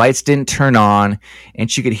because the lights didn't turn on and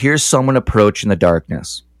she could hear someone approach in the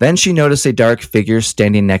darkness. Then she noticed a dark figure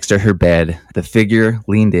standing next to her bed. The figure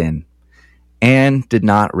leaned in. Anne did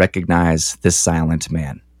not recognize this silent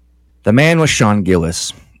man. The man was Sean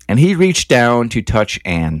Gillis, and he reached down to touch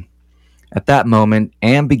Anne. At that moment,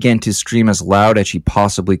 Anne began to scream as loud as she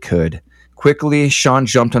possibly could. Quickly, Sean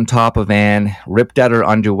jumped on top of Anne, ripped at her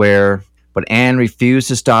underwear, but Anne refused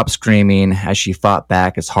to stop screaming as she fought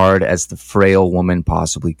back as hard as the frail woman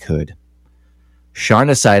possibly could. Sean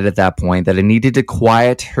decided at that point that he needed to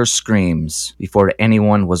quiet her screams before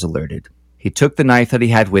anyone was alerted. He took the knife that he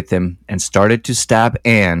had with him and started to stab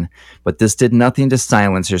Anne, but this did nothing to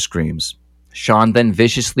silence her screams. Sean then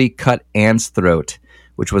viciously cut Anne's throat,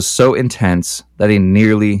 which was so intense that he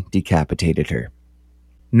nearly decapitated her.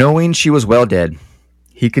 Knowing she was well dead,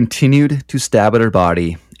 he continued to stab at her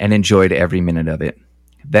body and enjoyed every minute of it.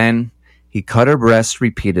 Then, he cut her breasts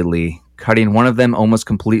repeatedly, cutting one of them almost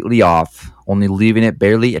completely off, only leaving it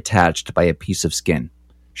barely attached by a piece of skin.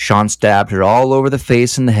 Sean stabbed her all over the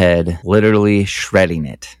face and the head, literally shredding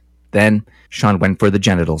it. Then, Sean went for the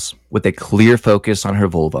genitals, with a clear focus on her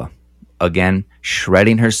vulva. Again,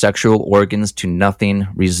 shredding her sexual organs to nothing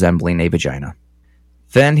resembling a vagina.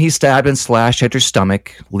 Then he stabbed and slashed at her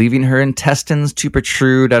stomach, leaving her intestines to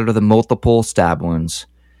protrude out of the multiple stab wounds.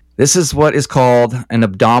 This is what is called an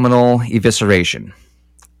abdominal evisceration.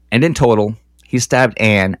 And in total, he stabbed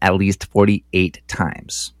Anne at least 48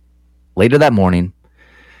 times. Later that morning,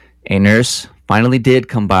 a nurse finally did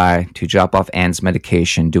come by to drop off Anne's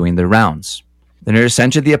medication doing their rounds. The nurse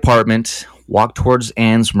entered the apartment, walked towards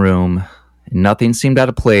Anne's room, and nothing seemed out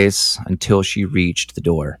of place until she reached the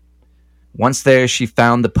door. Once there, she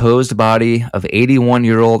found the posed body of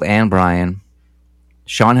 81-year-old Anne Bryan.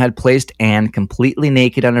 Sean had placed Anne completely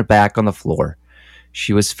naked on her back on the floor.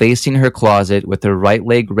 She was facing her closet with her right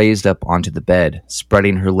leg raised up onto the bed,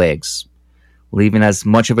 spreading her legs, leaving as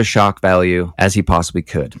much of a shock value as he possibly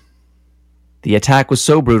could. The attack was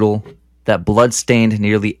so brutal that blood stained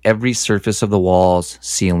nearly every surface of the walls,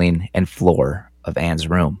 ceiling, and floor of Anne's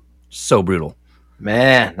room. So brutal.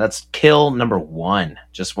 Man, that's kill number 1.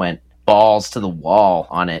 Just went balls to the wall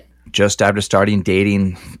on it. Just after starting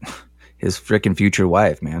dating his freaking future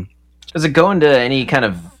wife, man. Does it go into any kind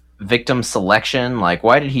of victim selection? Like,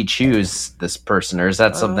 why did he choose this person? Or is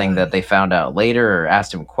that something that they found out later or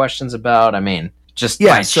asked him questions about? I mean, just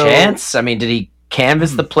by chance? I mean, did he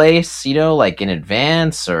canvass the place, like in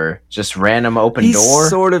advance, or just random open door? He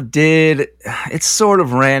sort of did. It's sort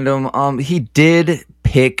of random. He did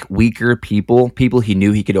pick weaker people he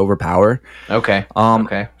knew he could overpower. Okay.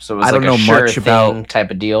 Okay. So it was I don't know much about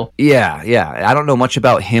type of deal. Yeah. I don't know much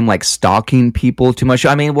about him like stalking people too much.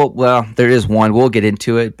 I mean, well, there is one. We'll get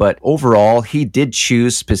into it, but overall, he did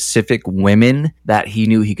choose specific women that he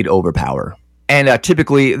knew he could overpower. And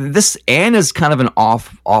typically, this Anne is kind of an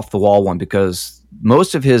off the wall one because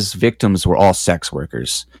most of his victims were all sex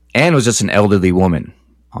workers. Anne was just an elderly woman,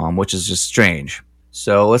 which is just strange.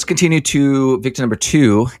 So let's continue to victim number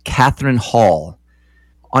 2, Catherine Hall.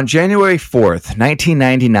 On January 4th,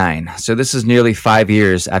 1999, so this is nearly 5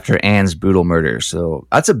 years after Anne's brutal murder. So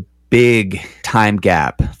that's a big time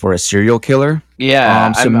gap for a serial killer.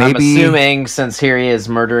 Yeah, I'm assuming since here he is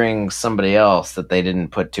murdering somebody else that they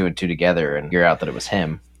didn't put 2 and 2 together and figure out that it was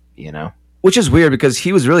him, Which is weird because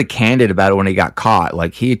he was really candid about it when he got caught.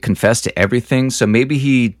 Like, he had confessed to everything, so maybe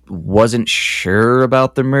he wasn't sure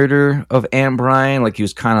about the murder of Anne Bryan. Like, he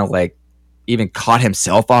was kind of like, even caught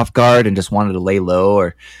himself off guard and just wanted to lay low,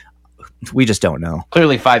 or we just don't know.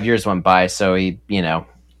 Clearly 5 years went by, so he,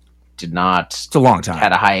 did not. It's a long time.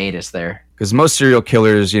 Had a hiatus there. Because most serial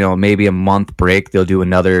killers, maybe a month break, they'll do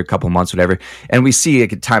another couple months, whatever. And we see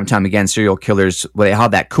time and time again, serial killers, they have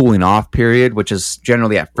that cooling off period, which is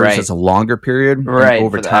generally at first it's a longer period. Right.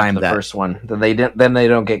 Over time, the first one, then they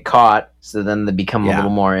don't get caught, so then they become a little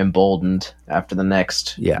more emboldened after the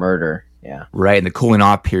next murder. Yeah. Right. And the cooling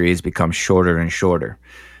off periods become shorter and shorter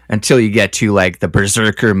until you get to like the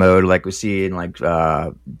berserker mode, like we see in like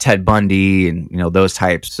Ted Bundy and those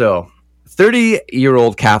types. So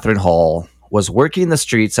 30-year-old Catherine Hall was working the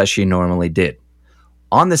streets as she normally did.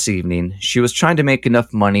 On this evening, she was trying to make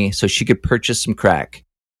enough money so she could purchase some crack.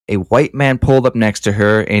 A white man pulled up next to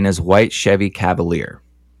her in his white Chevy Cavalier.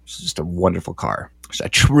 It's just a wonderful car. It's a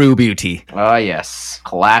true beauty. Oh, yes.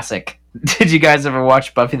 Classic. Did you guys ever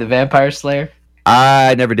watch Buffy the Vampire Slayer?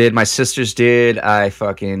 I never did. My sisters did. I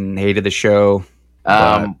fucking hated the show.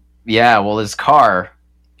 Yeah, well,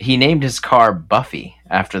 he named his car Buffy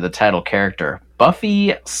after the title character.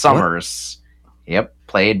 Buffy Summers. What? Yep,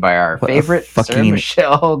 played by our favorite Sarah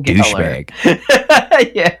Michelle Gellar.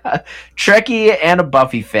 Douchebag. Yeah, Trekkie and a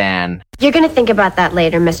Buffy fan. You're going to think about that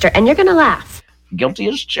later, mister, and you're going to laugh. Guilty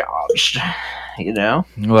as charged,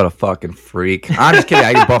 What a fucking freak. I'm just kidding.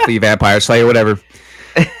 I get Buffy Vampire Slayer, whatever.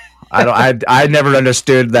 I never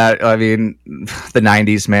understood that. I mean, the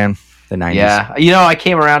 90s, man. The 90s. Yeah. I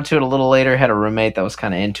came around to it a little later, had a roommate that was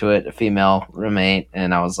kind of into it, a female roommate,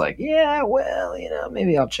 and I was like, yeah, well,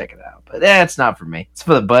 maybe I'll check it out. But it's not for me. It's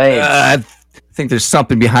for the babes. I think there's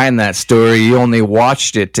something behind that story. You only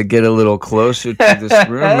watched it to get a little closer to this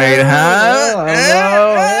roommate,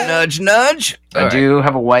 huh? Nudge, nudge. I do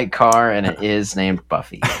have a white car, and it is named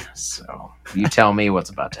Buffy. So you tell me what's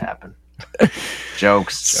about to happen.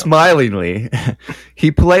 Jokes. Smilingly,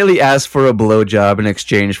 he politely asked for a blowjob in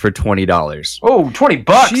exchange for $20. Oh, $20.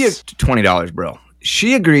 $20, bro.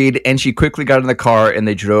 She agreed, and she quickly got in the car, and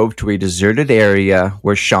they drove to a deserted area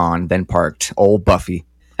where Sean then parked. Old Buffy.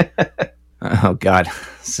 Oh, God.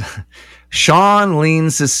 Sean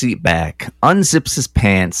leans his seat back, unzips his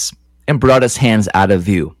pants, and brought his hands out of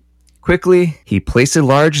view. Quickly, he placed a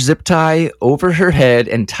large zip tie over her head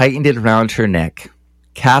and tightened it around her neck.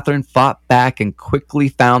 Catherine fought back and quickly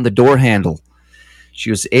found the door handle. She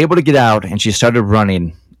was able to get out, and she started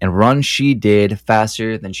running. And run she did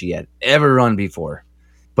faster than she had ever run before.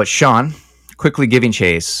 But Sean, quickly giving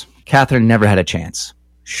chase, Catherine never had a chance.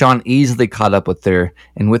 Sean easily caught up with her,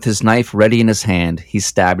 and with his knife ready in his hand, he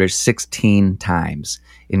stabbed her 16 times,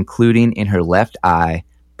 including in her left eye,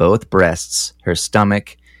 both breasts, her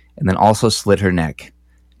stomach, and then also slit her neck.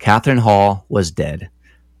 Catherine Hall was dead,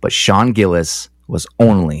 but Sean Gillis was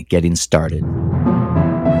only getting started.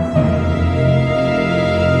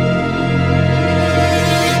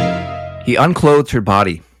 He unclothed her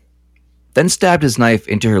body, then stabbed his knife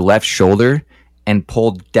into her left shoulder and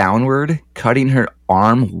pulled downward, cutting her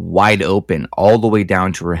arm wide open all the way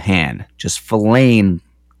down to her hand, just filleting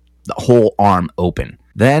the whole arm open.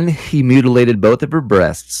 Then he mutilated both of her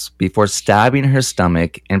breasts before stabbing her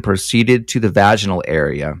stomach and proceeded to the vaginal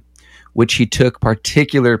area, which he took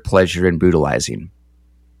particular pleasure in brutalizing.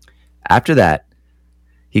 After that,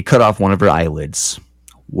 he cut off one of her eyelids.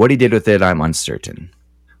 What he did with it, I'm uncertain.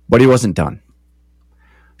 But he wasn't done.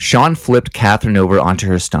 Sean flipped Catherine over onto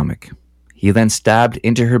her stomach. He then stabbed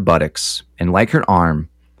into her buttocks, and like her arm,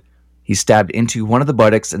 he stabbed into one of the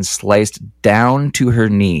buttocks and sliced down to her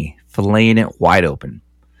knee, filleting it wide open.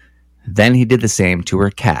 Then he did the same to her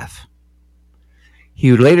calf.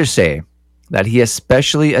 He would later say that he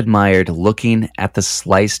especially admired looking at the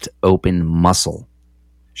sliced open muscle.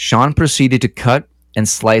 Sean proceeded to cut and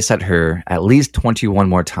slice at her at least 21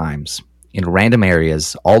 more times, in random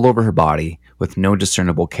areas all over her body with no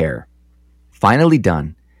discernible care. Finally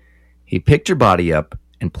done, he picked her body up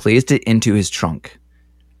and placed it into his trunk.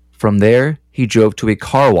 From there, he drove to a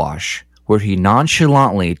car wash where he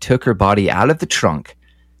nonchalantly took her body out of the trunk,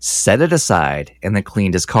 set it aside, and then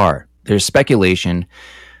cleaned his car. There's speculation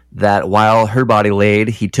that while her body laid,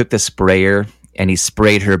 he took the sprayer and he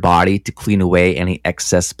sprayed her body to clean away any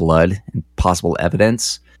excess blood and possible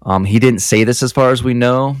evidence. He didn't say this as far as we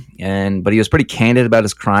know, but he was pretty candid about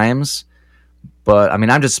his crimes. But, I mean,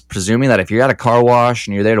 I'm just presuming that if you're at a car wash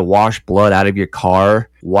and you're there to wash blood out of your car,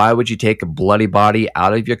 why would you take a bloody body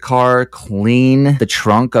out of your car, clean the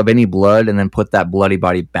trunk of any blood, and then put that bloody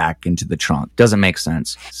body back into the trunk? Doesn't make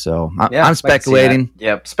sense. So, I'm speculating.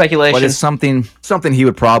 Yep, speculation. But it's something he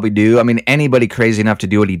would probably do. I mean, anybody crazy enough to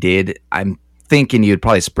do what he did, I'm thinking you'd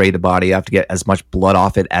probably spray the body. You have to get as much blood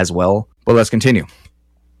off it as well. But let's continue.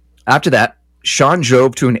 After that, Sean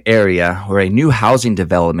drove to an area where a new housing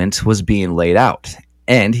development was being laid out,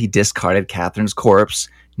 and he discarded Catherine's corpse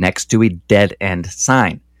next to a dead-end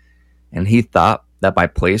sign. And he thought that by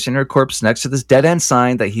placing her corpse next to this dead-end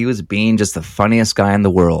sign that he was being just the funniest guy in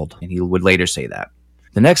the world, and he would later say that.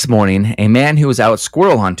 The next morning, a man who was out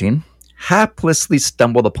squirrel hunting haplessly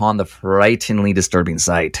stumbled upon the frighteningly disturbing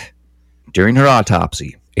sight. During her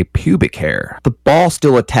autopsy, a pubic hair, the ball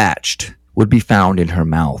still attached, would be found in her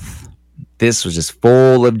mouth. This was just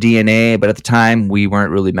full of DNA, but at the time, we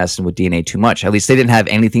weren't really messing with DNA too much. At least they didn't have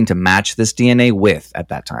anything to match this DNA with at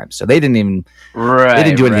that time. So they didn't even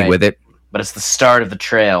do anything with it. But it's the start of the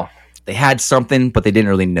trail. They had something, but they didn't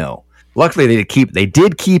really know. Luckily, they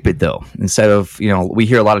did keep it, though. Instead of, we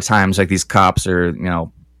hear a lot of times, like these cops or,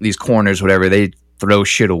 these coroners, whatever, they throw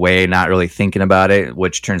shit away, not really thinking about it,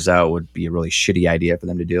 which turns out would be a really shitty idea for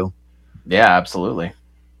them to do. Yeah, absolutely.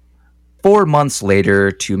 4 months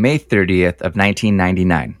later to May 30th of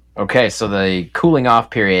 1999. Okay, so the cooling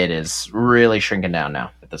off period is really shrinking down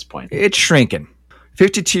now at this point. It's shrinking.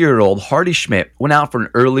 52-year-old Hardy Schmidt went out for an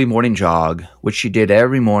early morning jog, which she did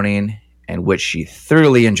every morning and which she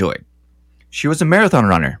thoroughly enjoyed. She was a marathon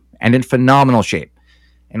runner and in phenomenal shape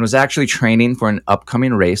and was actually training for an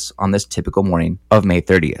upcoming race on this typical morning of May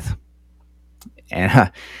 30th.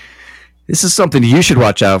 And this is something you should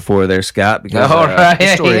watch out for there, Scott, because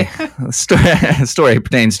the story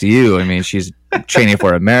pertains to you. I mean, she's training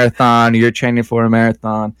for a marathon. You're training for a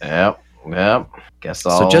marathon. Yep. Guess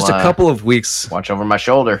I'll so just a couple of weeks. Watch over my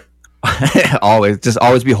shoulder.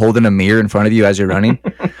 always be holding a mirror in front of you as you're running.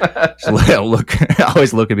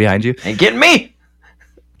 Always looking behind you. Ain't getting me.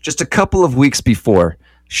 Just a couple of weeks before,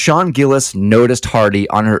 Sean Gillis noticed Hardy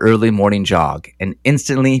on her early morning jog and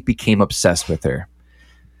instantly became obsessed with her.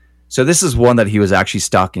 So this is one that he was actually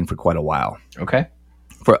stalking for quite a while. Okay.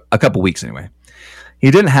 For a couple weeks anyway. He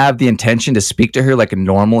didn't have the intention to speak to her like a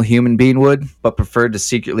normal human being would, but preferred to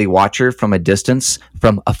secretly watch her from a distance,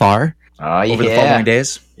 from afar, over the following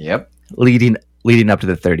days. Yep. Leading up to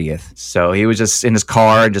the 30th. So he was just in his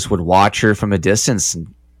car and just would watch her from a distance.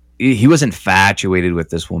 And he was infatuated with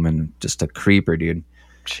this woman. Just a creeper, dude.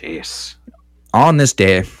 Jeez. On this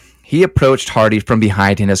day, he approached Hardy from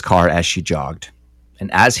behind in his car as she jogged.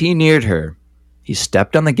 And as he neared her, he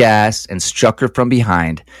stepped on the gas and struck her from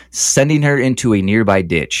behind, sending her into a nearby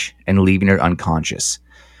ditch and leaving her unconscious.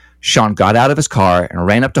 Sean got out of his car and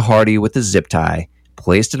ran up to Hardy with a zip tie,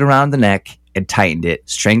 placed it around the neck, and tightened it,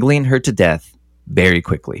 strangling her to death very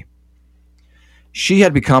quickly. She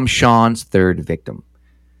had become Sean's third victim.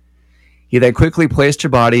 He then quickly placed her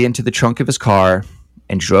body into the trunk of his car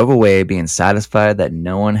and drove away, being satisfied that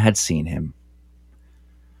no one had seen him.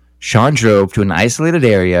 Sean drove to an isolated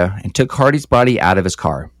area and took Hardy's body out of his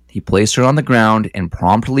car. He placed her on the ground and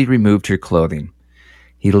promptly removed her clothing.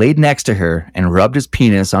 He laid next to her and rubbed his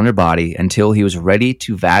penis on her body until he was ready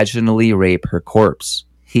to vaginally rape her corpse.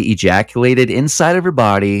 He ejaculated inside of her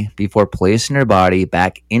body before placing her body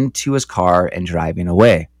back into his car and driving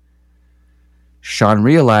away. Sean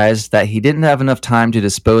realized that he didn't have enough time to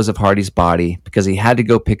dispose of Hardy's body because he had to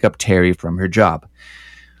go pick up Terry from her job.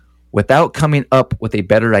 Without coming up with a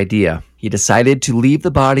better idea, he decided to leave the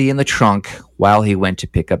body in the trunk while he went to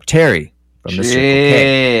pick up Terry from the Circle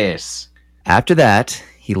K. After that,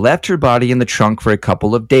 he left her body in the trunk for a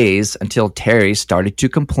couple of days until Terry started to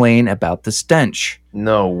complain about the stench.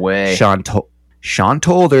 No way. Sean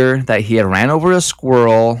told her that he had ran over a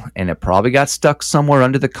squirrel and it probably got stuck somewhere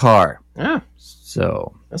under the car. Yeah.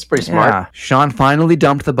 So that's pretty smart. Yeah. Sean finally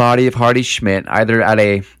dumped the body of Hardy Schmidt either at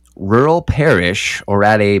a rural parish or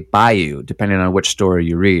at a bayou, depending on which story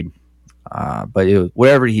you read. But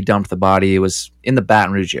wherever he dumped the body, it was in the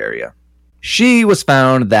Baton Rouge area. She was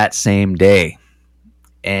found that same day.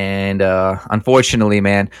 And unfortunately,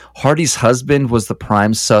 man, Hardy's husband was the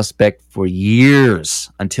prime suspect for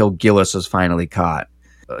years until Gillis was finally caught.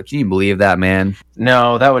 Can you believe that, man?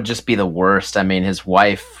 No, that would just be the worst. I mean, his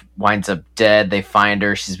wife winds up dead. They find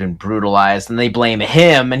her. She's been brutalized. And they blame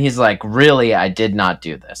him. And he's like, really, I did not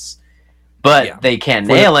do this. But they can't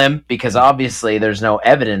nail him because obviously there's no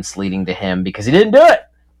evidence leading to him because he didn't do it.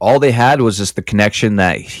 All they had was just the connection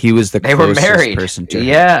that he was the closest person to her.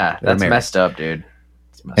 Yeah, that's messed up, dude.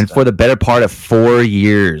 And for the better part of 4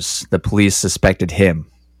 years, the police suspected him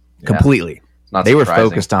completely. They were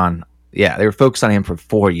focused on... Yeah, they were focused on him for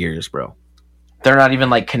 4 years, bro. They're not even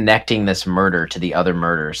like connecting this murder to the other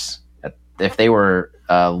murders. If they were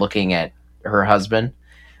looking at her husband,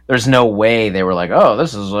 there's no way they were like, oh,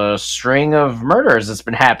 this is a string of murders that's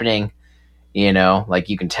been happening. You know, like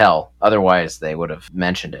you can tell. Otherwise, they would have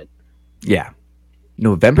mentioned it. Yeah.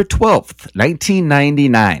 November 12th,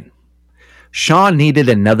 1999. Sean needed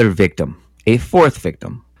another victim. a fourth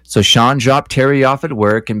victim. So Sean dropped Terry off at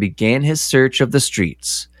work and began his search of the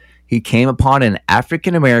streets. He came upon an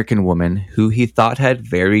African-American woman who he thought had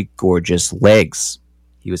very gorgeous legs.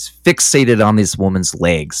 He was fixated on this woman's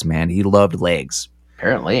legs, man. He loved legs.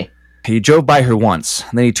 Apparently. He drove by her once,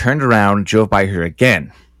 and then he turned around and drove by her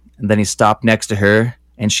again. And then he stopped next to her,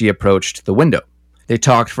 and she approached the window. They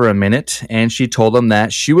talked for a minute, and she told him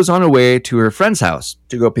that she was on her way to her friend's house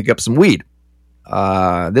to go pick up some weed.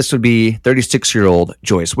 This would be 36-year-old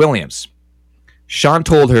Joyce Williams. Sean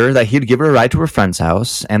told her that he'd give her a ride to her friend's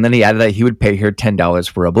house, and then he added that he would pay her $10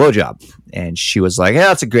 for a blowjob. And she was like, yeah,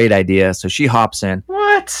 that's a great idea. So she hops in.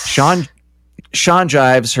 What? Sean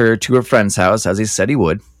drives her to her friend's house, as he said he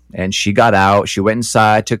would. And she got out. She went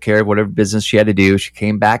inside, took care of whatever business she had to do. She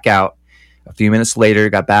came back out. A few minutes later,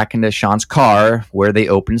 got back into Sean's car, where they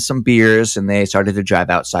opened some beers, and they started to drive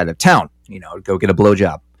outside of town, go get a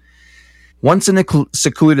blowjob. Once in a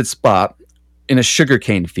secluded spot in a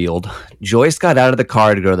sugarcane field, Joyce got out of the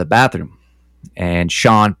car to go to the bathroom. And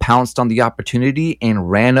Sean pounced on the opportunity and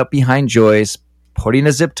ran up behind Joyce, putting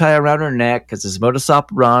a zip tie around her neck as his modus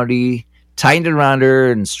operandi, tightened around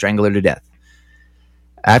her and strangled her to death.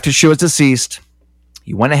 After she was deceased,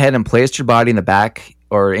 he went ahead and placed her body in the back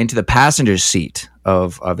or into the passenger seat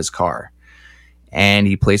of his car. And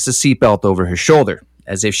he placed a seatbelt over her shoulder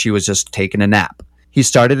as if she was just taking a nap. He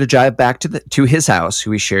started to drive back to his house,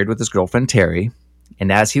 who he shared with his girlfriend Terry.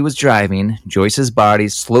 And as he was driving, Joyce's body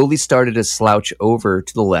slowly started to slouch over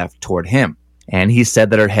to the left toward him. And he said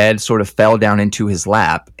that her head sort of fell down into his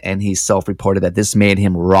lap, and he self-reported that this made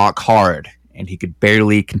him rock hard, and he could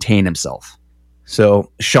barely contain himself.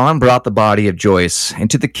 So Sean brought the body of Joyce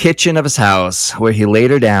into the kitchen of his house, where he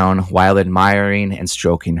laid her down while admiring and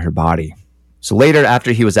stroking her body. So later,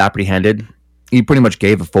 after he was apprehended, he pretty much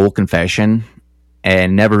gave a full confession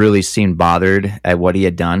and never really seemed bothered at what he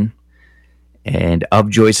had done. And of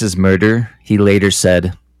Joyce's murder, he later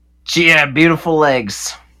said, "She had beautiful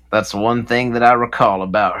legs. That's one thing that I recall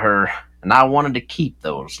about her, and I wanted to keep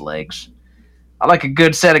those legs. I like a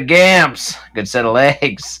good set of gams, good set of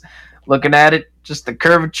legs. Looking at it, just the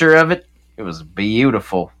curvature of it, it was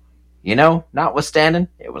beautiful. Notwithstanding,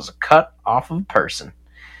 it was a cut off of a person.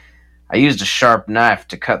 I used a sharp knife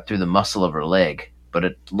to cut through the muscle of her leg, but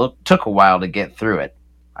it took a while to get through it.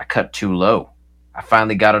 I cut too low. I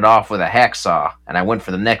finally got it off with a hacksaw, and I went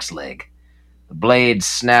for the next leg. The blade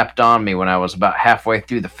snapped on me when I was about halfway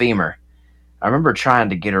through the femur. I remember trying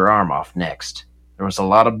to get her arm off next. There was a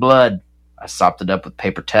lot of blood. I sopped it up with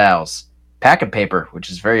paper towels, packing paper, which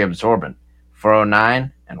is very absorbent,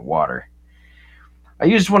 409, and water. I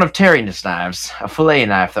used one of Terry's knives, a fillet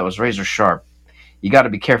knife that was razor sharp. You got to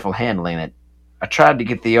be careful handling it. I tried to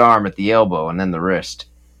get the arm at the elbow and then the wrist.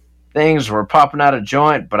 Things were popping out of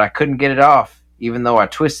joint, but I couldn't get it off, even though I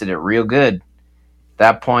twisted it real good. At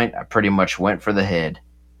that point, I pretty much went for the head.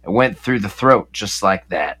 It went through the throat just like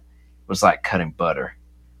that. It was like cutting butter.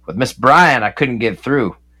 With Miss Bryan, I couldn't get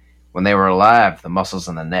through. When they were alive, the muscles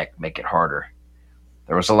in the neck make it harder.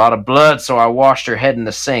 There was a lot of blood, so I washed her head in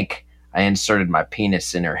the sink. I inserted my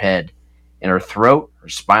penis in her head. In her throat, her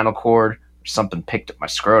spinal cord, or something picked at my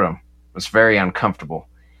scrotum. It was very uncomfortable.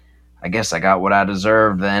 I guess I got what I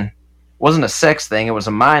deserved then. It wasn't a sex thing, it was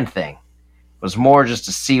a mind thing. It was more just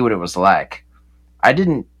to see what it was like. I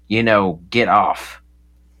didn't, get off.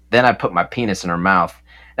 Then I put my penis in her mouth.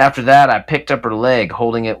 After that, I picked up her leg,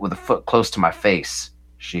 holding it with a foot close to my face.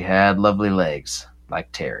 She had lovely legs,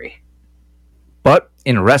 like Terry. But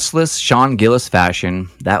in restless Sean Gillis fashion,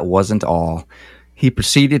 that wasn't all. He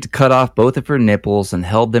proceeded to cut off both of her nipples and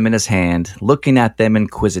held them in his hand, looking at them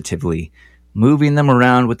inquisitively, moving them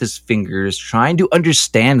around with his fingers, trying to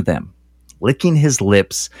understand them. Licking his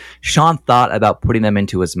lips, Sean thought about putting them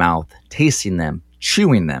into his mouth, tasting them,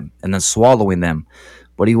 chewing them, and then swallowing them,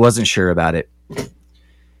 but he wasn't sure about it.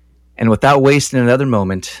 And without wasting another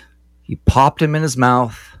moment, he popped them in his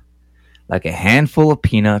mouth like a handful of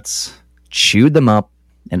peanuts, chewed them up,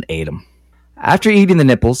 and ate them. After eating the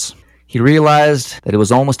nipples, he realized that it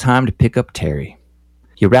was almost time to pick up Terry.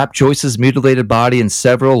 He wrapped Joyce's mutilated body in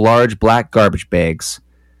several large black garbage bags.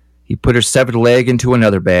 He put her severed leg into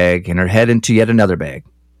another bag and her head into yet another bag.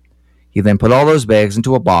 He then put all those bags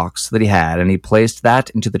into a box that he had, and he placed that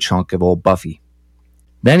into the trunk of old Buffy.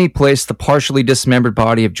 Then he placed the partially dismembered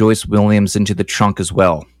body of Joyce Williams into the trunk as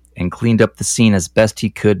well, and cleaned up the scene as best he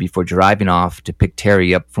could before driving off to pick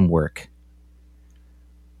Terry up from work.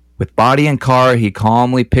 With body and car, he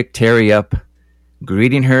calmly picked Terry up,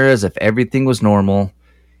 greeting her as if everything was normal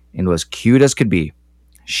and was cute as could be.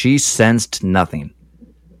 She sensed nothing.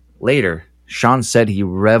 Later, Sean said he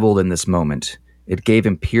reveled in this moment. It gave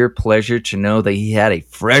him pure pleasure to know that he had a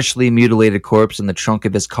freshly mutilated corpse in the trunk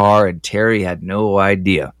of his car, and Terry had no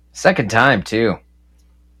idea. Second time, too.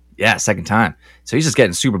 Yeah, second time. So he's just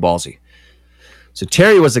getting super ballsy. So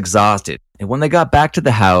Terry was exhausted, and when they got back to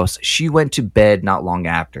the house, she went to bed not long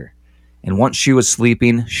after. And once she was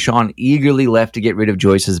sleeping, Sean eagerly left to get rid of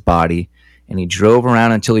Joyce's body, and he drove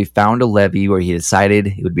around until he found a levee where he decided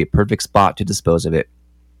it would be a perfect spot to dispose of it.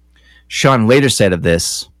 Sean later said of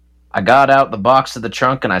this, "I got out the box of the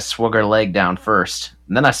trunk and I swung her leg down first,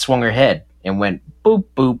 and then I swung her head and went boop,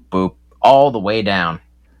 boop, boop, all the way down."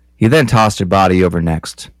 He then tossed her body over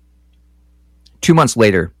next. 2 months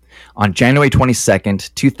later, on January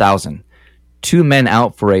 22nd, 2000, two men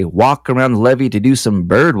out for a walk around the levee to do some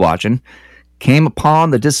bird watching came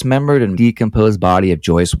upon the dismembered and decomposed body of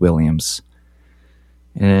Joyce Williams.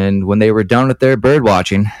 And when they were done with their bird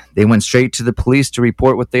watching, they went straight to the police to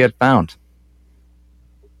report what they had found.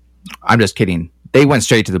 I'm just kidding. They went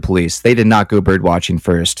straight to the police. They did not go bird watching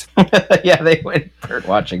first. Yeah, they went bird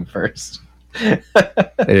watching first. They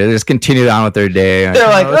just continued on with their day. They're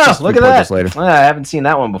like, oh, look at that. Later. I haven't seen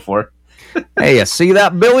that one before. Hey, you see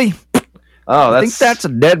that, Billy? Oh, I think that's a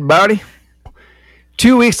dead body.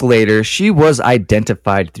 2 weeks later, she was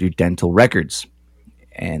identified through dental records.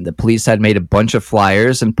 And the police had made a bunch of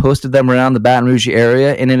flyers and posted them around the Baton Rouge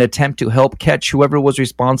area in an attempt to help catch whoever was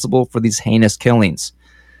responsible for these heinous killings.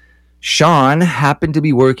 Sean happened to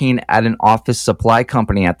be working at an office supply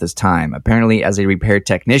company at this time, apparently as a repair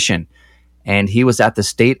technician. And he was at the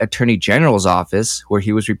state attorney general's office where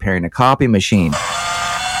he was repairing a copy machine. No,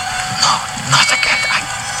 not again.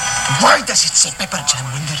 Why does it say pepper jam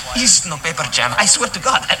when there is no pepper jam? I swear to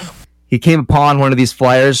God. He came upon one of these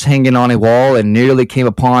flyers hanging on a wall and nearly came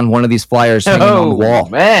upon one of these flyers hanging on the wall.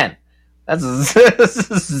 Man, that's a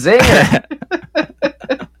zinger.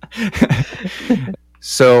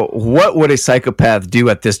 So what would a psychopath do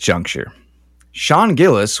at this juncture? Sean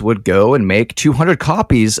Gillis would go and make 200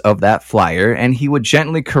 copies of that flyer, and he would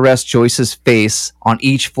gently caress Joyce's face on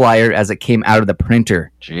each flyer as it came out of the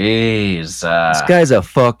printer. Jeez. This guy's a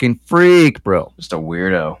fucking freak, bro. Just a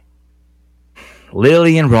weirdo.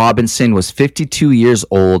 Lillian Robinson was 52 years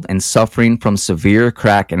old and suffering from severe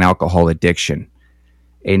crack and alcohol addiction.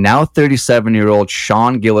 A now 37-year-old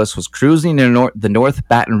Sean Gillis was cruising in the North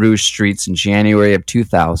Baton Rouge streets in January of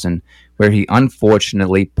 2000, where he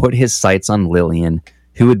unfortunately put his sights on Lillian,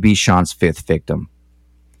 who would be Sean's fifth victim.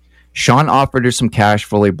 Sean offered her some cash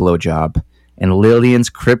for a blowjob, and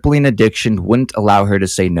Lillian's crippling addiction wouldn't allow her to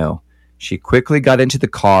say no. She quickly got into the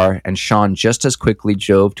car, and Sean just as quickly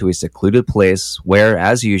drove to a secluded place where,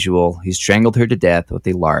 as usual, he strangled her to death with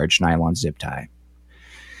a large nylon zip tie.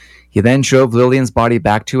 He then drove Lillian's body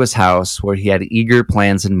back to his house, where he had eager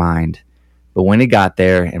plans in mind. But when he got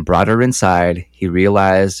there and brought her inside, he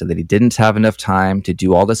realized that he didn't have enough time to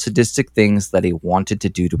do all the sadistic things that he wanted to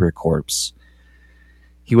do to her corpse.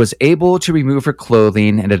 He was able to remove her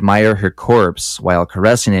clothing and admire her corpse while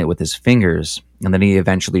caressing it with his fingers, and then he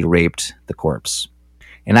eventually raped the corpse.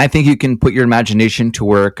 And I think you can put your imagination to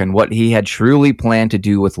work on what he had truly planned to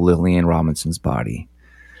do with Lillian Robinson's body.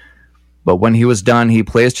 But when he was done, he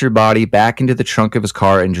placed her body back into the trunk of his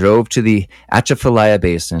car and drove to the Atchafalaya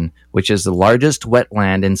Basin, which is the largest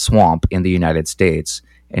wetland and swamp in the United States.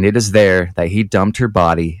 And it is there that he dumped her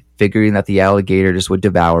body, figuring that the alligators would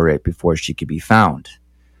devour it before she could be found.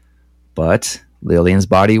 But Lillian's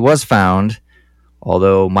body was found,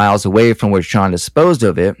 although miles away from where Sean disposed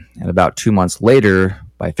of it, and about 2 months later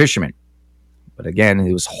by fishermen. But again,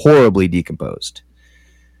 it was horribly decomposed.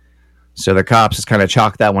 So the cops just kind of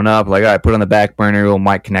chalked that one up, like, all right, put it on the back burner, we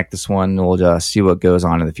might connect this one, we'll see what goes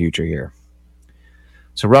on in the future here.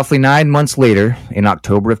 So roughly 9 months later, in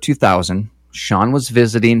October of 2000, Sean was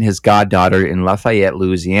visiting his goddaughter in Lafayette,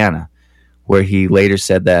 Louisiana, where he later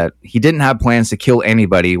said that he didn't have plans to kill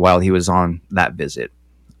anybody while he was on that visit.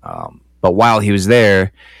 But while he was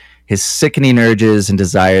there, his sickening urges and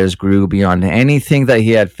desires grew beyond anything that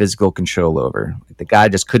he had physical control over. The guy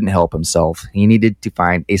just couldn't help himself. He needed to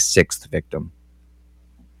find a sixth victim.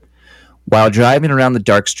 While driving around the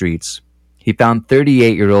dark streets, he found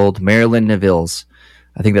 38-year-old Marilyn Nevilles,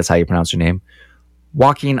 I think that's how you pronounce her name,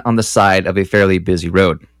 walking on the side of a fairly busy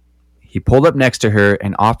road. He pulled up next to her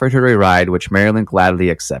and offered her a ride, which Marilyn gladly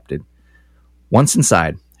accepted. Once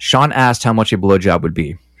inside, Sean asked how much a blowjob would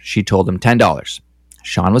be. She told him $10.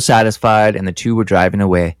 Sean was satisfied, and the two were driving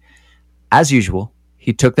away. As usual,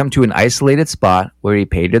 he took them to an isolated spot where he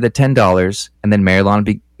paid her the $10, and then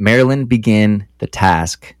Marilyn began the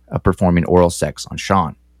task of performing oral sex on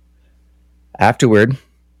Sean. Afterward,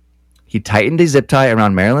 he tightened a zip tie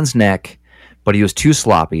around Marilyn's neck, but he was too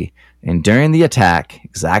sloppy, and during the attack,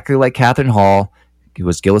 exactly like Catherine Hall, who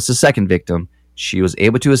was Gillis' second victim, she was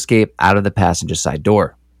able to escape out of the passenger side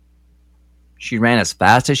door. She ran as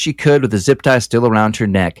fast as she could with the zip tie still around her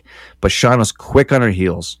neck, but Sean was quick on her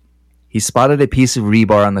heels. He spotted a piece of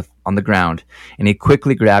rebar on the ground, and he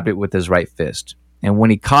quickly grabbed it with his right fist. And when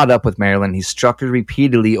he caught up with Marilyn, he struck her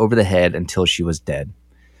repeatedly over the head until she was dead.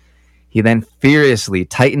 He then furiously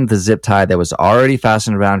tightened the zip tie that was already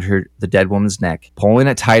fastened around the dead woman's neck, pulling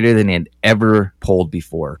it tighter than he had ever pulled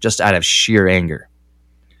before, just out of sheer anger.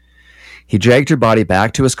 He dragged her body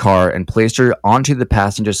back to his car and placed her onto the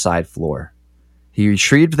passenger side floor. He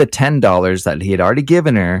retrieved the $10 that he had already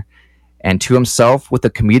given her, and to himself, with a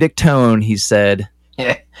comedic tone, he said,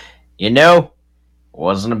 "You know,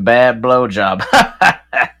 wasn't a bad blowjob."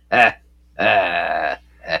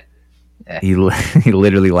 He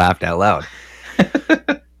literally laughed out loud.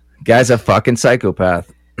 Guy's a fucking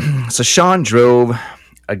psychopath. So Sean drove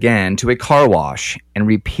again to a car wash and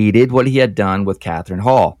repeated what he had done with Catherine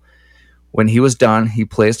Hall. When he was done, he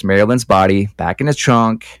placed Marilyn's body back in his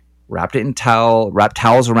trunk, wrapped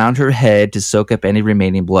towels around her head to soak up any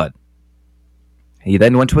remaining blood. He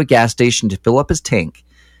then went to a gas station to fill up his tank,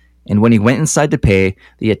 and when he went inside to pay,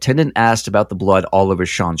 the attendant asked about the blood all over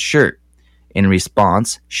Sean's shirt. In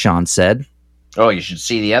response, Sean said, "Oh, you should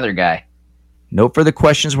see the other guy." No further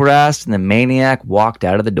questions were asked, and the maniac walked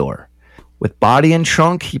out of the door. With body and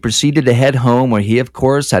trunk, he proceeded to head home, where he, of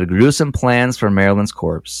course, had gruesome plans for Marilyn's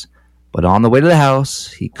corpse. But on the way to the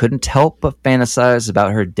house, he couldn't help but fantasize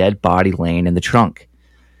about her dead body laying in the trunk.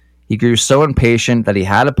 He grew so impatient that he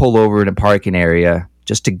had to pull over in a parking area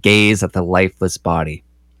just to gaze at the lifeless body.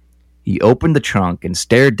 He opened the trunk and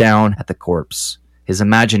stared down at the corpse, his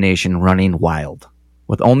imagination running wild.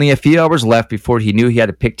 With only a few hours left before he knew he had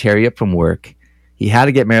to pick Terry up from work, he had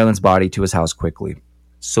to get Marilyn's body to his house quickly.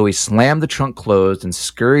 So he slammed the trunk closed and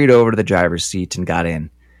scurried over to the driver's seat and got in,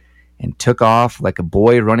 and took off like a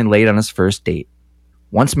boy running late on his first date.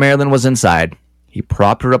 Once Marilyn was inside, he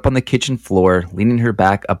propped her up on the kitchen floor, leaning her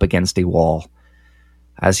back up against a wall.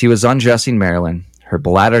 As he was undressing Marilyn, her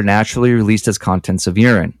bladder naturally released its contents of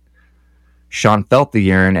urine. Sean felt the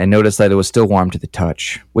urine and noticed that it was still warm to the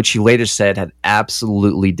touch, which he later said had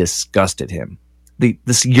absolutely disgusted him.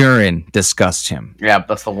 This urine disgusts him. Yeah,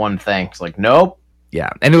 that's the one thing. It's like, nope. Yeah,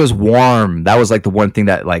 and it was warm. That was like the one thing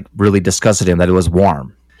that like really disgusted him, that it was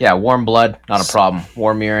warm. Yeah, warm blood, not a problem.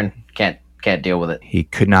 Warm urine, can't deal with it. He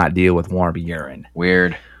could not deal with warm urine.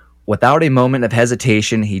 Weird. Without a moment of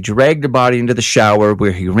hesitation, he dragged her body into the shower,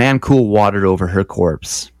 where he ran cool water over her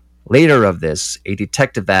corpse. Later of this, a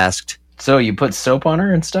detective asked, "So you put soap on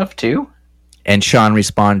her and stuff too?" And Sean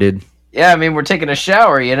responded, "Yeah, I mean, we're taking a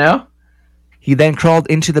shower, you know?" He then crawled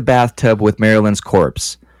into the bathtub with Marilyn's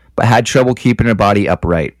corpse, but had trouble keeping her body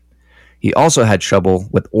upright. He also had trouble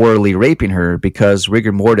with orally raping her because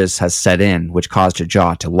rigor mortis has set in, which caused her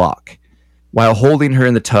jaw to lock. While holding her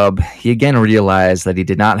in the tub, he again realized that he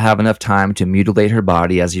did not have enough time to mutilate her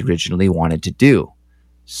body as he originally wanted to do.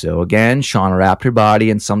 So again, Sean wrapped her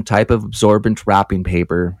body in some type of absorbent wrapping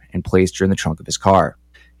paper and placed her in the trunk of his car.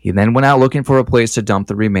 He then went out looking for a place to dump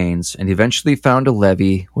the remains and eventually found a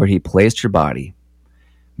levee where he placed her body.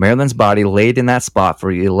 Marilyn's body laid in that spot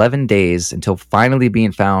for 11 days until finally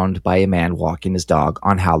being found by a man walking his dog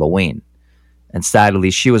on Halloween. And sadly,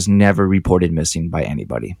 she was never reported missing by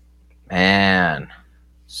anybody. Man.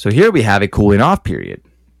 So here we have a cooling off period.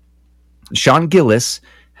 Sean Gillis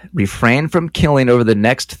refrained from killing over the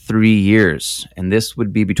next 3 years, and this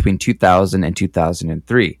would be between 2000 and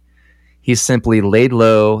 2003. He simply laid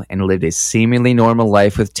low and lived a seemingly normal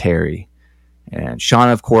life with Terry. And Sean,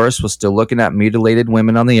 of course, was still looking at mutilated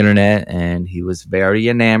women on the internet, and he was very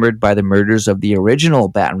enamored by the murders of the original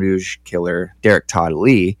Baton Rouge killer, Derek Todd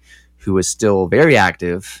Lee, who was still very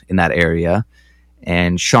active in that area.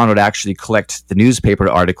 And Sean would actually collect the newspaper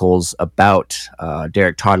articles about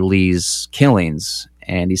Derek Todd Lee's killings,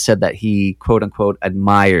 and he said that he, quote-unquote,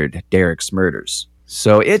 admired Derek's murders.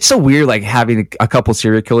 So it's so weird, like, having a couple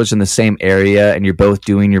serial killers in the same area, and you're both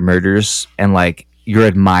doing your murders, and, like, you're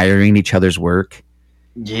admiring each other's work.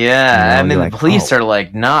 Yeah, I mean, like, the police are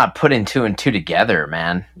like not putting two and two together,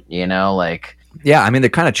 man. You know, like, yeah, I mean, they're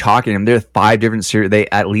kind of chalking them. There are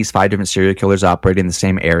at least five different serial killers operating in the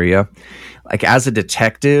same area. Like, as a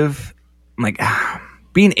detective, like,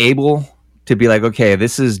 being able to be like, okay,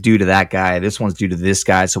 this is due to that guy, this one's due to this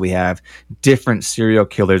guy, so we have different serial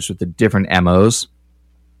killers with the different MOs.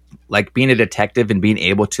 Like, being a detective and being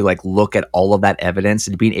able to, like, look at all of that evidence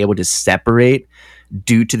and being able to separate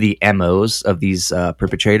due to the MOs of these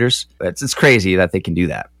perpetrators. It's crazy that they can do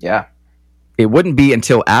that. Yeah. It wouldn't be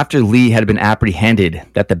until after Lee had been apprehended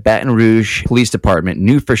that the Baton Rouge Police Department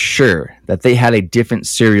knew for sure that they had a different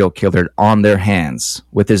serial killer on their hands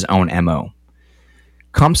with his own MO.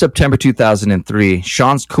 Come September 2003,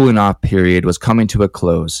 Sean's cooling off period was coming to a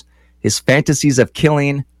close. His fantasies of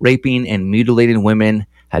killing, raping, and mutilating women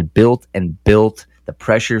had built and built, the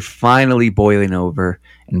pressure finally boiling over,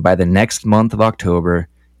 and by the next month of October,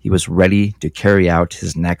 he was ready to carry out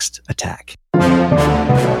his next attack.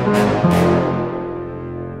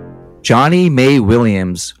 Johnny Mae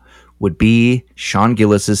Williams would be Sean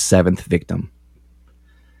Gillis' seventh victim.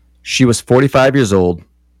 She was 45 years old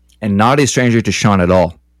and not a stranger to Sean at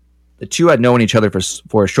all. The two had known each other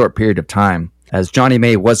for a short period of time, as Johnny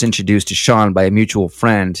Mae was introduced to Sean by a mutual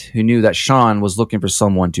friend who knew that Sean was looking for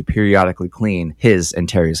someone to periodically clean his and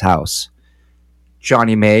Terry's house.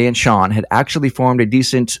 Johnny Mae and Sean had actually formed a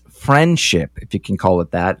decent friendship, if you can call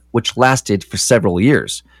it that, which lasted for several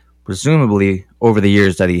years, presumably over the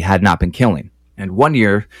years that he had not been killing. And one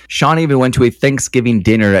year, Sean even went to a Thanksgiving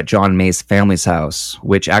dinner at John Mae's family's house,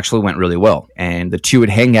 which actually went really well. And the two would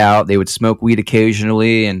hang out, they would smoke weed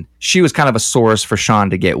occasionally, and she was kind of a source for Sean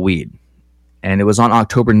to get weed. And it was on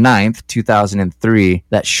October 9th, 2003,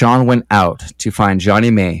 that Sean went out to find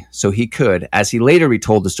Johnny Mae so he could, as he later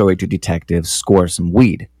retold the story to detectives, score some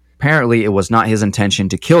weed. Apparently, it was not his intention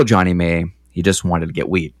to kill Johnny Mae, he just wanted to get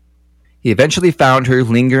weed. He eventually found her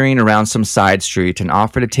lingering around some side street and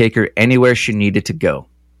offered to take her anywhere she needed to go.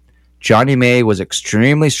 Johnny Mae was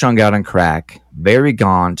extremely strung out on crack, very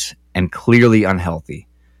gaunt, and clearly unhealthy.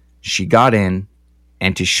 She got in,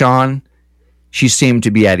 and to Sean, she seemed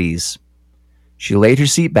to be at ease. She laid her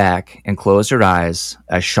seat back and closed her eyes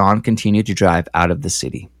as Sean continued to drive out of the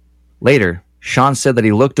city. Later, Sean said that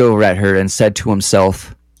he looked over at her and said to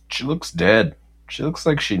himself, "She looks dead. She looks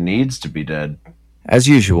like she needs to be dead." As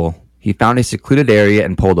usual, he found a secluded area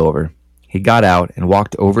and pulled over. He got out and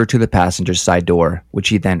walked over to the passenger side door, which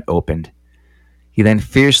he then opened. He then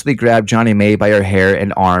fiercely grabbed Johnny Mae by her hair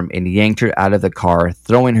and arm and yanked her out of the car,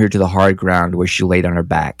 throwing her to the hard ground where she laid on her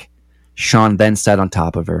back. Sean then sat on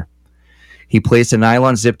top of her. He placed a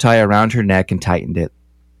nylon zip tie around her neck and tightened it.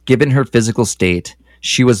 Given her physical state,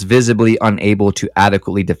 she was visibly unable to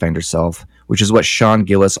adequately defend herself, which is what Sean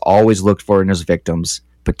Gillis always looked for in his victims: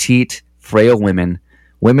 petite, frail women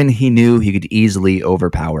he knew he could easily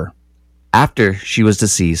overpower. After she was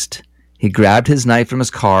deceased, he grabbed his knife from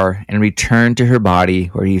his car and returned to her body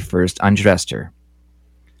where he first undressed her.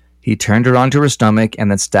 He turned her onto her stomach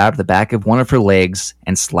and then stabbed the back of one of her legs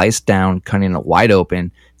and sliced down, cutting it wide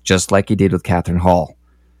open, just like he did with Catherine Hall.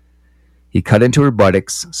 He cut into her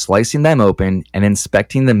buttocks, slicing them open and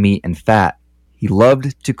inspecting the meat and fat. He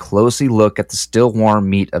loved to closely look at the still warm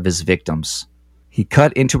meat of his victims. He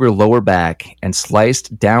cut into her lower back and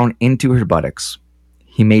sliced down into her buttocks.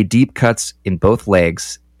 He made deep cuts in both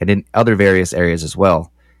legs and in other various areas as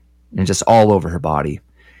well, and just all over her body,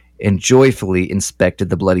 and joyfully inspected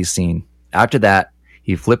the bloody scene. After that,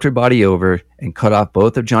 he flipped her body over and cut off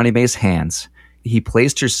both of Johnny Mae's hands. He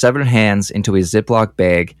placed her severed hands into a Ziploc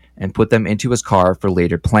bag and put them into his car for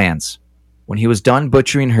later plans. When he was done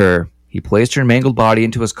butchering her, he placed her mangled body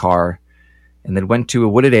into his car and then went to a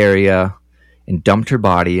wooded area and dumped her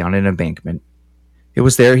body on an embankment. It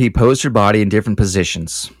was there he posed her body in different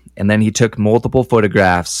positions, and then he took multiple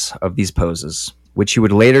photographs of these poses, which he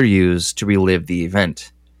would later use to relive the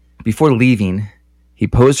event. Before leaving, he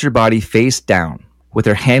posed her body face down, with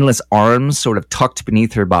her handless arms sort of tucked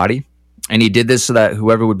beneath her body, and he did this so that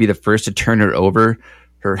whoever would be the first to turn her over,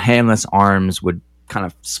 her handless arms would kind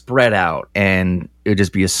of spread out, and it would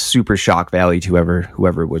just be a super shock value to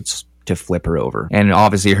whoever would to flip her over. And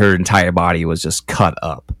obviously her entire body was just cut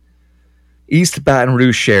up. East Baton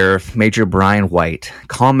Rouge Sheriff Major Brian White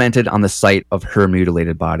commented on the sight of her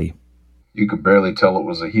mutilated body. "You could barely tell it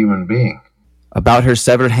was a human being." About her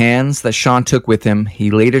severed hands that Sean took with him, he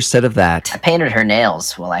later said of that, "I painted her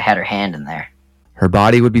nails while I had her hand in there." Her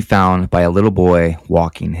body would be found by a little boy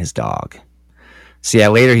walking his dog. So yeah,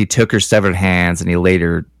 later he took her severed hands and he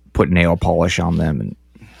later put nail polish on them. And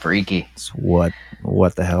freaky. What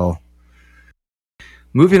the hell?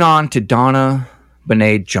 Moving on to Donna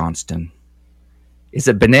Benet Johnston. Is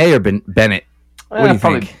it Benet or Bennett? What do you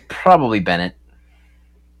think? Probably Bennett.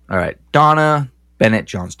 All right, Donna Benet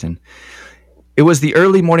Johnston. It was the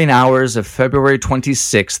early morning hours of February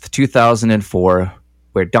 26th, 2004,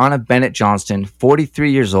 where Donna Benet Johnston,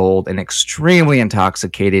 43 years old and extremely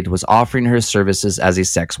intoxicated, was offering her services as a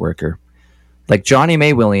sex worker. Like Johnny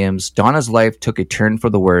Mae Williams, Donna's life took a turn for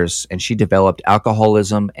the worse, and she developed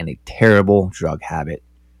alcoholism and a terrible drug habit.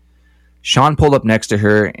 Sean pulled up next to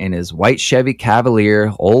her in his white Chevy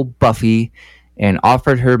Cavalier, old Buffy, and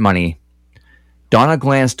offered her money. Donna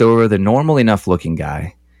glanced over the normal enough looking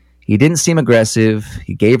guy. He didn't seem aggressive.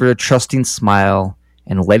 He gave her a trusting smile,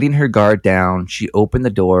 and letting her guard down, she opened the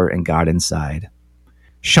door and got inside.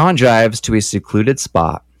 Sean drives to a secluded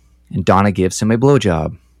spot, and Donna gives him a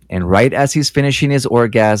blowjob. And right as he's finishing his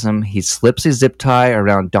orgasm, he slips a zip tie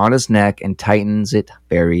around Donna's neck and tightens it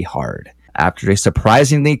very hard. After a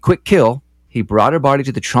surprisingly quick kill, he brought her body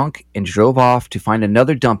to the trunk and drove off to find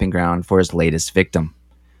another dumping ground for his latest victim.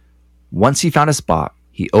 Once he found a spot,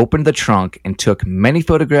 he opened the trunk and took many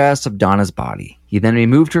photographs of Donna's body. He then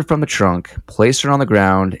removed her from the trunk, placed her on the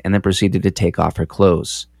ground, and then proceeded to take off her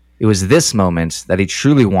clothes. It was this moment that he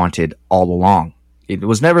truly wanted all along. It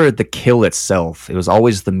was never the kill itself, it was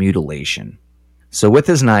always the mutilation. So with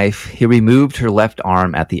his knife, he removed her left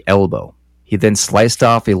arm at the elbow. He then sliced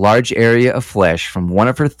off a large area of flesh from one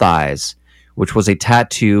of her thighs, which was a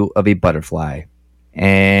tattoo of a butterfly.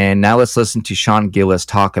 And now let's listen to Sean Gillis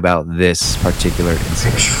talk about this particular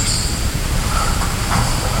incident. Pictures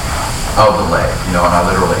of the leg, and I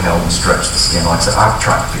literally held and stretched the skin. Like I said, I'm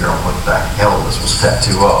trying to figure out what the hell this was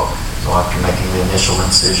tattoo of. So after making the initial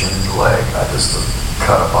incision in the leg, I just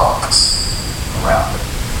cut a box around it.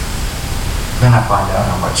 Then I find out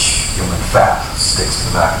how much human fat sticks to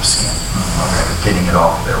the back of the skin. Okay, but getting it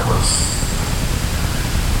off there was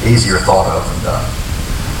easier thought of than done.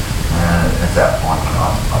 And at that point,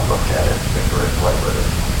 I looked at it, finger it, play with it,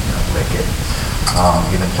 lick it,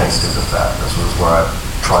 even tasted the fat. This was where I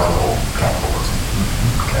tried a little cannibalism.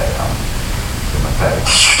 Okay, human fatty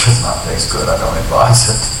tissue does not taste good. I don't advise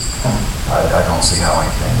it. I don't see how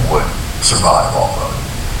anything would survive off of it.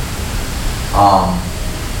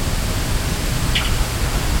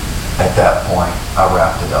 At that point, I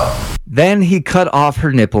wrapped it up. Then he cut off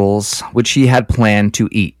her nipples, which he had planned to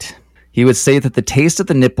eat. He would say that the taste of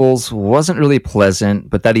the nipples wasn't really pleasant,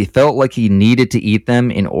 but that he felt like he needed to eat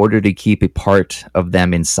them in order to keep a part of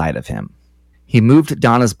them inside of him. He moved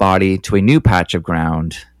Donna's body to a new patch of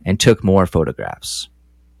ground and took more photographs.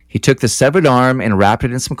 He took the severed arm and wrapped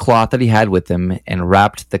it in some cloth that he had with him and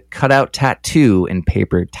wrapped the cutout tattoo in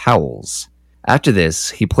paper towels. After this,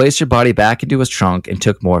 he placed her body back into his trunk and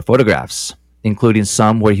took more photographs, including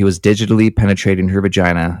some where he was digitally penetrating her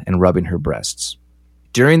vagina and rubbing her breasts.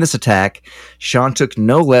 During this attack, Sean took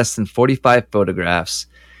no less than 45 photographs,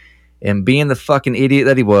 and being the fucking idiot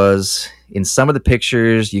that he was, in some of the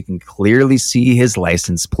pictures, you can clearly see his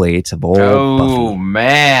license plate of old Buffy. Oh,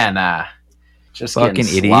 man. Just fucking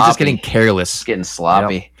idiot. He's just getting careless. Just getting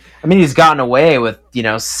sloppy. Yep. I mean, he's gotten away with,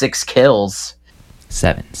 6 kills.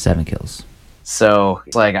 Seven kills. So,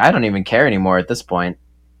 it's like, I don't even care anymore at this point,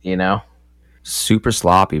 Super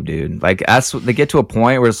sloppy, dude. Like, they get to a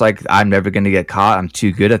point where it's like, I'm never going to get caught. I'm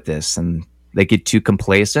too good at this. And they get too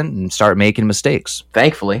complacent and start making mistakes.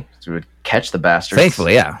 Thankfully, we would catch the bastards.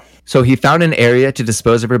 Thankfully, yeah. So he found an area to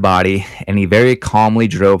dispose of her body, and he very calmly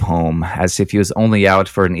drove home as if he was only out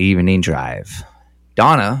for an evening drive.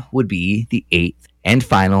 Donna would be the 8th and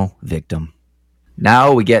final victim.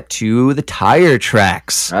 Now we get to the tire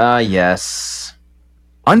tracks. Ah, yes.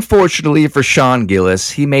 Unfortunately for Sean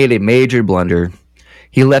Gillis, he made a major blunder.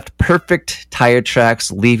 He left perfect tire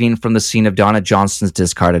tracks leaving from the scene of Donna Johnston's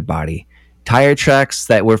discarded body. Tire tracks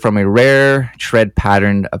that were from a rare tread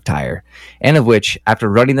pattern of tire, and of which, after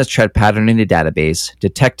running this tread pattern in a database,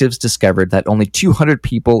 detectives discovered that only 200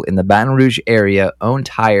 people in the Baton Rouge area owned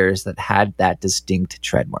tires that had that distinct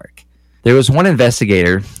tread mark. There was one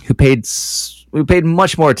investigator who paid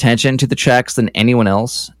much more attention to the tracks than anyone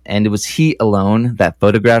else, and it was he alone that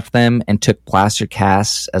photographed them and took plaster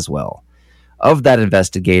casts as well. Of that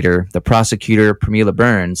investigator, the prosecutor, Pramila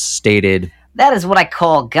Burns, stated, "That is what I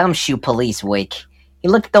call gumshoe police week. He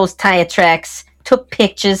looked at those tire tracks, took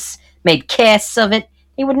pictures, made casts of it.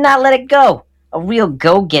 He would not let it go. A real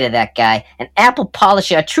go-getter, that guy. An apple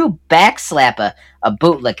polisher, a true backslapper. A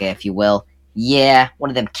bootlicker, if you will. Yeah,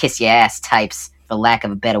 one of them kiss-your-ass types, for lack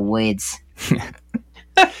of better words."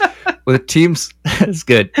 With teams, that's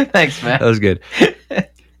good. Thanks, man. That was good.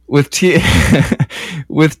 With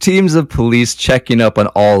teams of police checking up on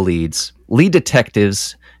all leads, lead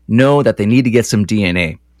detectives know that they need to get some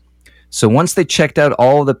DNA. So once they checked out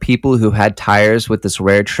all of the people who had tires with this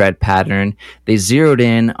rare tread pattern, they zeroed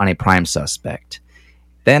in on a prime suspect.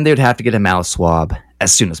 Then they would have to get a mouth swab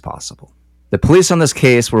as soon as possible. The police on this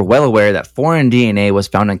case were well aware that foreign DNA was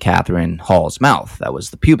found in Catherine Hall's mouth. That was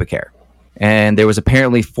the pubic hair. And there was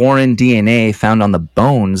apparently foreign DNA found on the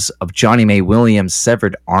bones of Johnny May Williams'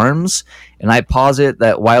 severed arms. And I posit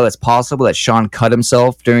that while it's possible that Sean cut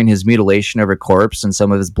himself during his mutilation of her corpse and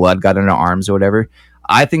some of his blood got in her arms or whatever,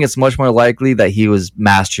 I think it's much more likely that he was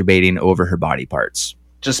masturbating over her body parts.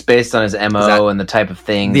 Just based on his MO and the type of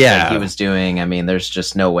things that he was doing, I mean, there's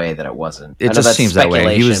just no way that it wasn't. It just seems that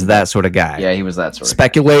way. He was that sort of guy. Yeah, he was that sort of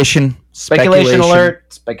guy. Speculation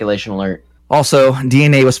alert. Speculation alert. Also,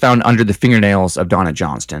 DNA was found under the fingernails of Donna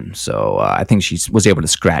Johnston, so I think she was able to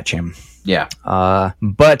scratch him. Yeah.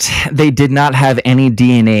 But they did not have any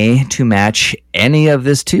DNA to match any of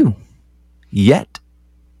this too. Yet.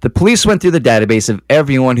 The police went through the database of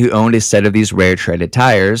everyone who owned a set of these rare treaded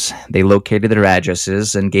tires. They located their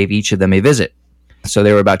addresses and gave each of them a visit. So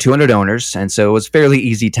there were about 200 owners, and so it was a fairly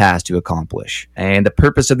easy task to accomplish. And the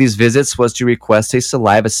purpose of these visits was to request a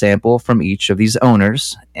saliva sample from each of these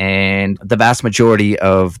owners, and the vast majority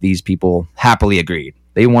of these people happily agreed.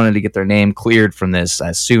 They wanted to get their name cleared from this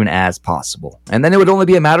as soon as possible. And then it would only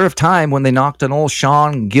be a matter of time when they knocked on old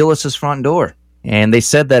Sean Gillis's front door. And they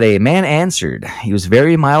said that a man answered. He was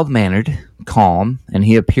very mild-mannered, calm, and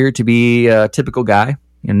he appeared to be a typical guy.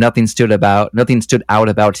 You know, nothing stood out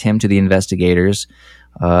about him to the investigators.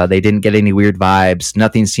 They didn't get any weird vibes.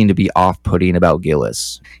 Nothing seemed to be off-putting about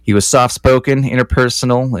Gillis. He was soft-spoken,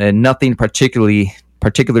 interpersonal, and nothing particularly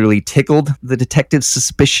tickled the detective's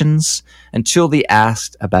suspicions until they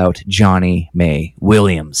asked about Johnny May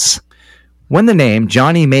Williams. When the name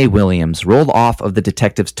Johnny May Williams rolled off of the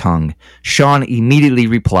detective's tongue, Sean immediately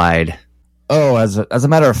replied, "Oh, as a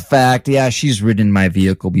matter of fact, yeah, she's ridden my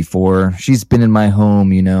vehicle before. She's been in my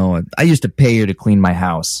home, you know. I used to pay her to clean my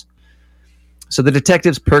house." So the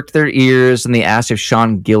detectives perked their ears and they asked if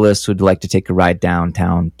Sean Gillis would like to take a ride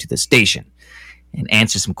downtown to the station and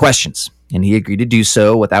answer some questions. And he agreed to do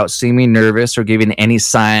so without seeming nervous or giving any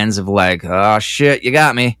signs of like, "Oh shit, you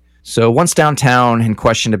got me." So once downtown and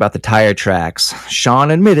questioned about the tire tracks,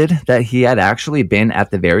 Sean admitted that he had actually been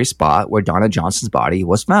at the very spot where Donna Johnston's body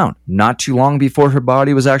was found, not too long before her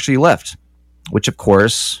body was actually left, which of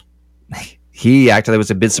course, he acted like it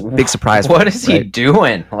was a big surprise. What is he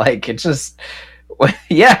doing? Like, it just,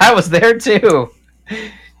 yeah, I was there too.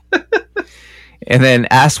 And then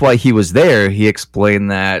asked why he was there, he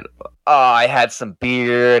explained that, I had some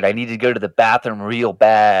beer and I needed to go to the bathroom real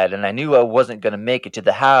bad and I knew I wasn't going to make it to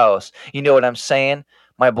the house. You know what I'm saying?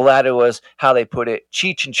 My bladder was, how they put it,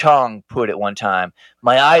 Cheech and Chong put it one time.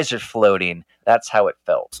 My eyes are floating. That's how it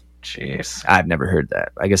felt. Jeez. I've never heard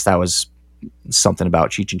that. I guess that was something about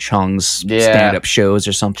Cheech and Chong's stand-up shows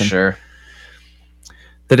or something. Sure.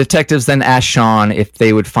 The detectives then asked Sean if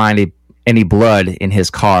they would find any blood in his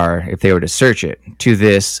car if they were to search it. To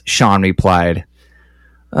this, Sean replied,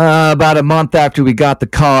 about a month after we got the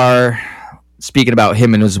car, speaking about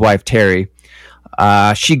him and his wife, Terry,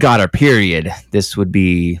 she got her period. This would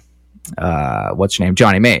be, what's her name?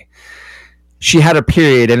 Johnny May. She had her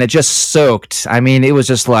period and it just soaked. I mean, it was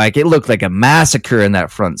just like, it looked like a massacre in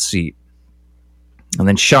that front seat. And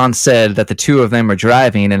then Sean said that the two of them were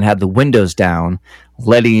driving and had the windows down,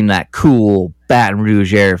 letting that cool Baton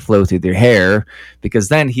Rouge air flow through their hair, because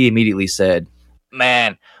then he immediately said,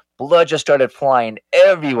 "Man, blood just started flying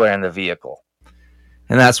everywhere in the vehicle."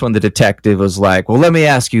 And that's when the detective was like, "Well, let me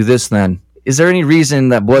ask you this then. Is there any reason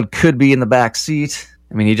that blood could be in the back seat?"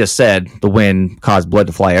 I mean, he just said the wind caused blood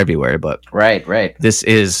to fly everywhere, but right. This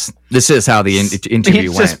is how the interview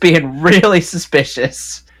He's went. Just being really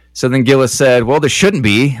suspicious. So then Gillis said, "Well, there shouldn't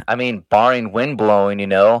be. I mean, barring wind blowing, you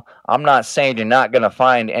know. I'm not saying you're not going to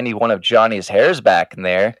find any one of Johnny's hairs back in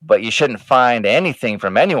there, but you shouldn't find anything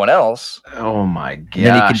from anyone else." Oh my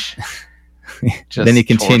gosh. Then he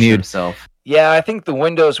continued, himself. "Yeah, I think the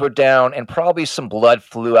windows were down and probably some blood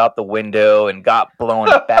flew out the window and got blown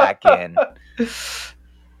back in."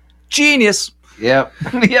 Genius. Yep,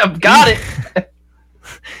 got it.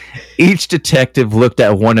 Each detective looked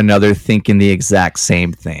at one another thinking the exact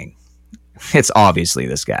same thing. It's obviously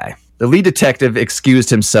this guy. The lead detective excused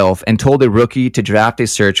himself and told a rookie to draft a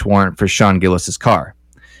search warrant for Sean Gillis's car.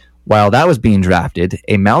 While that was being drafted,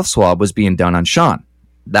 a mouth swab was being done on Sean.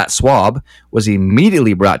 That swab was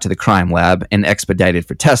immediately brought to the crime lab and expedited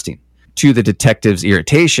for testing. To the detective's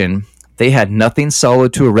irritation, they had nothing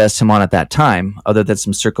solid to arrest him on at that time other than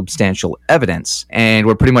some circumstantial evidence, and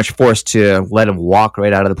were pretty much forced to let him walk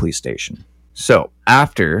right out of the police station. So,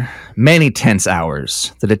 after many tense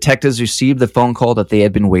hours, the detectives received the phone call that they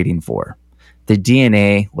had been waiting for. The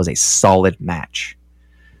DNA was a solid match.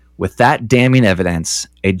 With that damning evidence,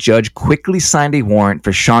 a judge quickly signed a warrant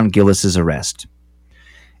for Sean Gillis's arrest.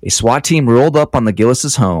 A SWAT team rolled up on the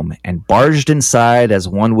Gillis's home and barged inside as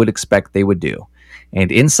one would expect they would do. And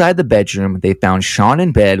inside the bedroom, they found Sean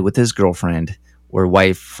in bed with his girlfriend, or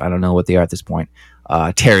wife, I don't know what they are at this point,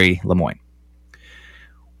 Terry Lemoyne.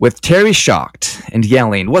 With Terry shocked and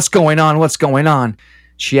yelling, "What's going on? What's going on?"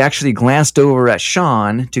 she actually glanced over at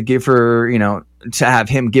Sean to give her, to have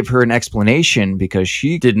him give her an explanation because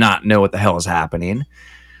she did not know what the hell is happening.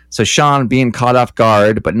 So Sean, being caught off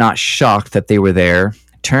guard but not shocked that they were there,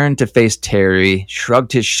 turned to face Terry,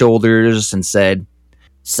 shrugged his shoulders, and said,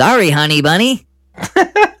 "Sorry, honey bunny."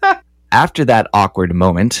 After that awkward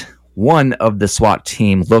moment, one of the SWAT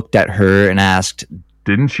team looked at her and asked,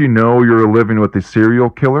 "Didn't you know you were living with a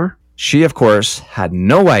serial killer?" She, of course, had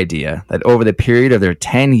no idea that over the period of their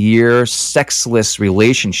 10-year sexless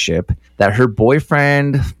relationship, that her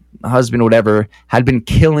boyfriend, husband, whatever, had been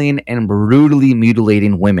killing and brutally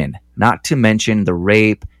mutilating women, not to mention the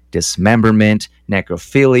rape, dismemberment,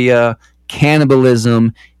 necrophilia,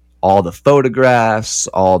 cannibalism, all the photographs,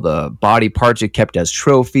 all the body parts he kept as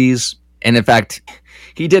trophies. And in fact,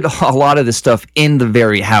 he did a lot of this stuff in the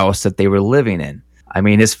very house that they were living in. I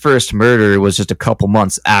mean, his first murder was just a couple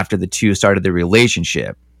months after the two started their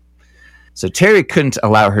relationship. So Terry couldn't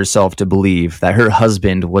allow herself to believe that her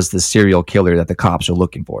husband was the serial killer that the cops are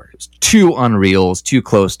looking for. It was too unreal, it was too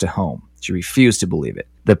close to home. She refused to believe it.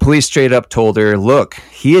 The police straight up told her, look,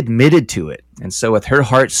 he admitted to it. And so with her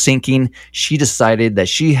heart sinking, she decided that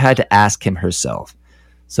she had to ask him herself.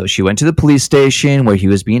 So she went to the police station where he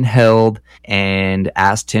was being held and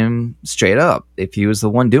asked him straight up if he was the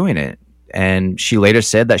one doing it. And she later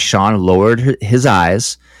said that Sean lowered his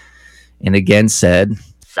eyes and again said,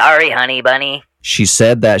 "Sorry, honey bunny." She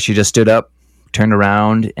said that she just stood up, turned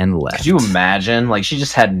around, and left. Could you imagine? Like, she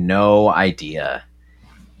just had no idea,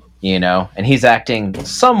 And he's acting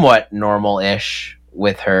somewhat normal-ish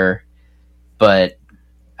with her, but,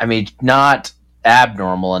 I mean, not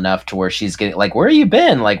abnormal enough to where she's getting, like, where you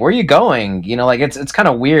been? Like, where are you going? It's kind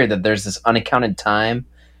of weird that there's this unaccounted time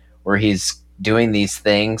where he's doing these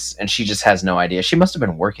things and she just has no idea. She must have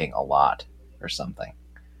been working a lot or something.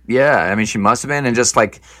 Yeah, I mean, she must have been, and just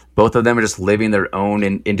like both of them are just living their own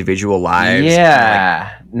individual lives.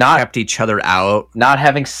 Yeah, and, not kept each other out, not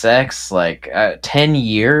having sex. 10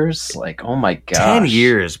 years. Like, oh my gosh, 10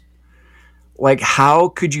 years. Like, how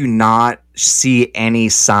could you not see any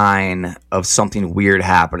sign of something weird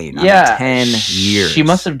happening? Yeah, 10 years. She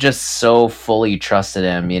must have just so fully trusted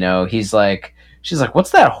him. She's like, what's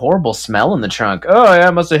that horrible smell in the trunk? Oh, yeah,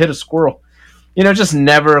 I must have hit a squirrel. Just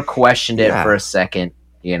never questioned it for a second,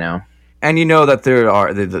 And that there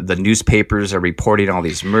are the newspapers are reporting all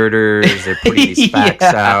these murders. They're putting these facts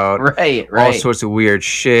out. Right. All sorts of weird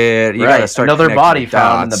shit. You gotta start another body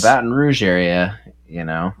found in dots. the Baton Rouge area,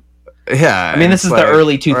 Yeah. I mean, this is the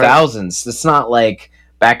early 2000s. Right. It's not like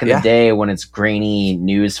back in the day when it's grainy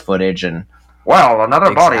news footage and, well,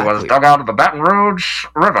 another body was dug out of the Baton Rouge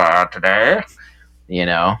River today.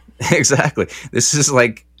 Exactly. This is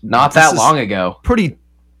like not that long ago.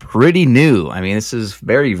 Pretty new. I mean, this is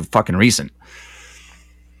very fucking recent.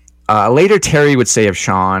 Later, Terry would say of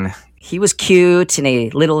Sean, "He was cute in a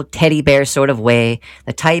little teddy bear sort of way,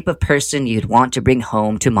 the type of person you'd want to bring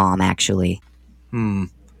home to mom, actually."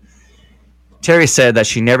 Terry said that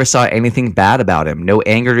she never saw anything bad about him. No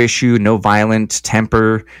anger issue, no violent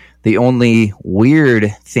temper. The only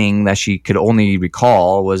weird thing that she could only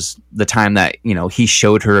recall was the time that, he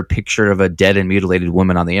showed her a picture of a dead and mutilated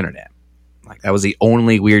woman on the internet. Like, that was the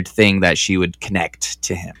only weird thing that she would connect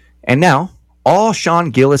to him. And now, all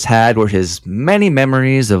Sean Gillis had were his many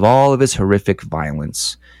memories of all of his horrific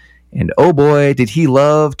violence. And oh boy, did he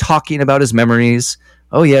love talking about his memories.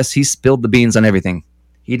 Oh yes, he spilled the beans on everything.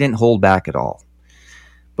 He didn't hold back at all.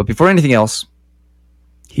 But before anything else,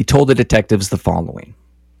 he told the detectives the following.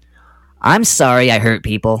 "I'm sorry I hurt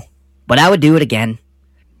people, but I would do it again."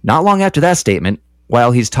 Not long after that statement,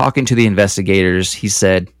 while he's talking to the investigators, he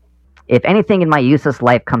said, "If anything in my useless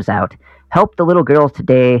life comes out, help the little girls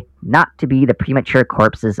today not to be the premature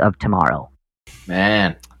corpses of tomorrow."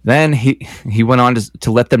 Man. Then he went on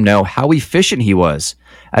to let them know how efficient he was,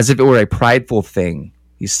 as if it were a prideful thing.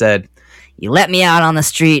 He said, "You let me out on the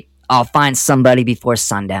street, I'll find somebody before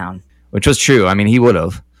sundown." Which was true. I mean, he would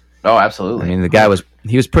have. Oh, absolutely. I mean, the guy was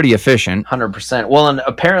pretty efficient. 100%. Well, and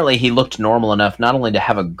apparently he looked normal enough not only to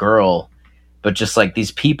have a girl, but just like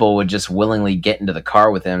these people would just willingly get into the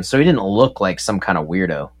car with him. So he didn't look like some kind of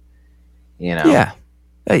weirdo, Yeah.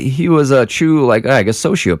 He was a true, I guess,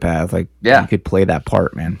 sociopath. He could play that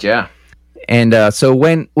part, man. Yeah. And so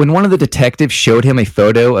when one of the detectives showed him a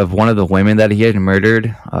photo of one of the women that he had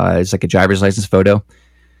murdered, it's like a driver's license photo,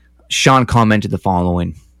 Sean commented the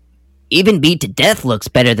following. "Even beat to death looks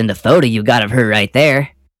better than the photo you got of her right there."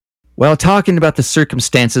 While talking about the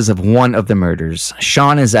circumstances of one of the murders,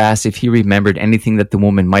 Sean is asked if he remembered anything that the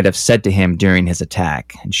woman might have said to him during his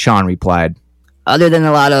attack. And Sean replied, "Other than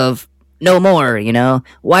a lot of, no more,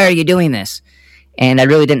 why are you doing this? And I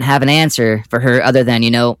really didn't have an answer for her other than,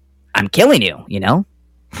 I'm killing you,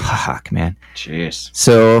 Fuck, man. Jeez.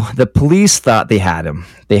 So the police thought they had him.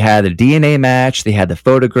 They had a DNA match, they had the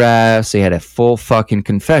photographs, they had a full fucking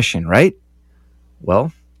confession, right?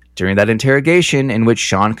 Well, during that interrogation in which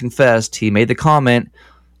Sean confessed, he made the comment,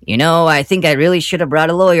 I think I really should have brought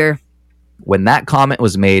a lawyer. When that comment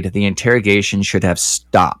was made, the interrogation should have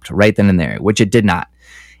stopped right then and there, which it did not.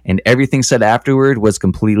 And everything said afterward was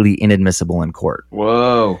completely inadmissible in court.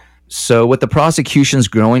 Whoa. So with the prosecution's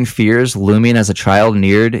growing fears looming as the trial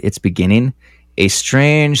neared its beginning, a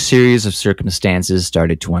strange series of circumstances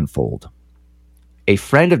started to unfold. A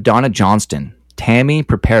friend of Donna Johnston, Tammy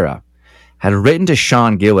Prepera, had written to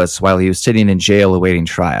Sean Gillis while he was sitting in jail awaiting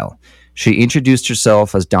trial. She introduced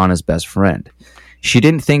herself as Donna's best friend. She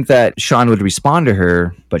didn't think that Sean would respond to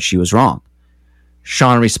her, but she was wrong.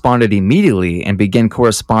 Sean responded immediately and began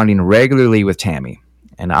corresponding regularly with Tammy.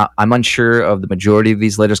 And I'm unsure of the majority of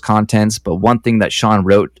these letters' contents, but one thing that Sean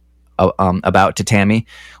wrote about to Tammy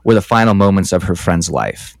were the final moments of her friend's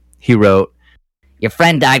life. He wrote, "Your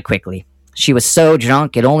friend died quickly. She was so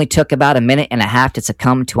drunk it only took about a minute and a half to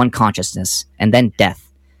succumb to unconsciousness, and then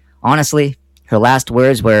death. Honestly, her last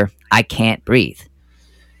words were, 'I can't breathe.'"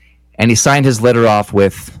 And he signed his letter off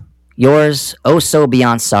with, "Yours, oh so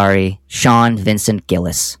beyond sorry, Sean Vincent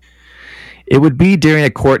Gillis." It would be during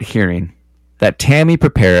a court hearing that Tammy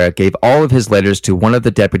Prepera gave all of his letters to one of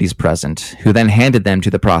the deputies present, who then handed them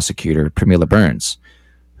to the prosecutor, Pramila Burns,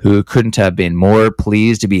 who couldn't have been more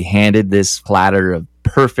pleased to be handed this platter of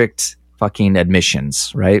perfect fucking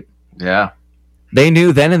admissions, right? Yeah. They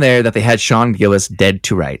knew then and there that they had Sean Gillis dead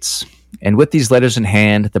to rights. And with these letters in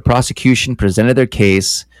hand, the prosecution presented their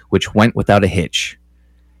case, which went without a hitch.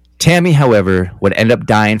 Tammy, however, would end up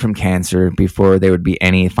dying from cancer before there would be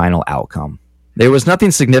any final outcome. There was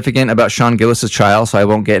nothing significant about Sean Gillis' trial, so I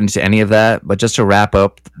won't get into any of that. But just to wrap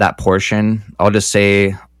up that portion, I'll just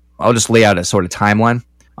lay out a sort of timeline.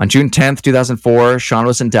 On June 10th, 2004, Sean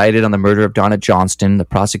was indicted on the murder of Donna Johnston. The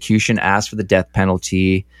prosecution asked for the death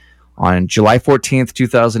penalty. On July 14th,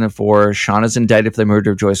 2004, Sean is indicted for the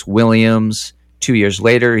murder of Joyce Williams. 2 years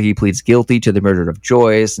later, he pleads guilty to the murder of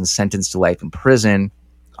Joyce and sentenced to life in prison.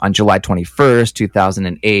 On July 21st,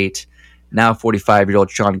 2008, now 45-year-old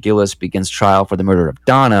Sean Gillis begins trial for the murder of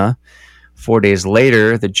Donna. 4 days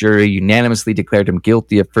later, the jury unanimously declared him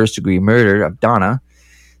guilty of first-degree murder of Donna.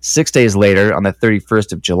 6 days later, on the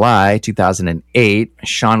 31st of July, 2008,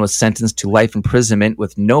 Sean was sentenced to life imprisonment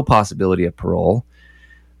with no possibility of parole.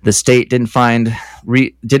 The state didn't find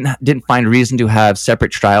reason to have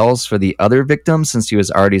separate trials for the other victims since he was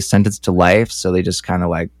already sentenced to life, so they just kind of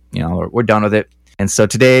we're done with it. And so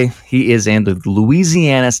today, he is in the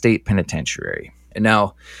Louisiana State Penitentiary. And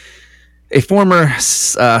now, a former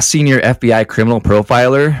senior FBI criminal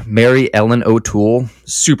profiler, Mary Ellen O'Toole,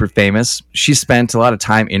 super famous, she spent a lot of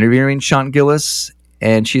time interviewing Sean Gillis,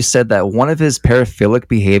 and she said that one of his paraphilic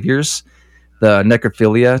behaviors, the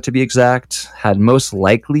necrophilia to be exact, had most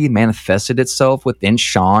likely manifested itself within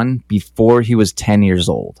Sean before he was 10 years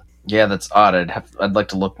old. Yeah, that's odd. I'd like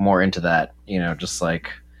to look more into that, just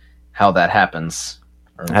like how that happens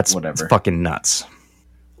or that's whatever. Fucking nuts.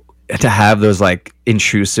 To have those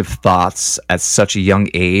intrusive thoughts at such a young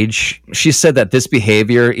age. She said that this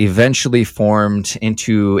behavior eventually formed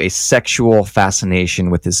into a sexual fascination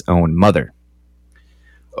with his own mother.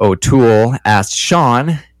 O'Toole asked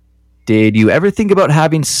Sean, "Did you ever think about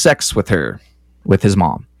having sex with her, with his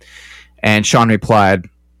mom?" And Sean replied,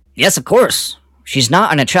 "Yes, of course. She's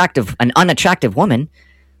not an unattractive woman,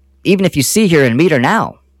 even if you see her and meet her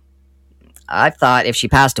now. I thought if she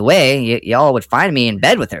passed away, y'all would find me in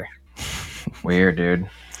bed with her." Weird, dude.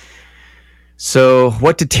 So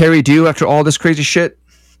what did Terry do after all this crazy shit?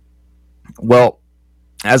 Well,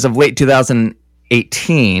 as of late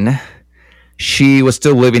 2018, she was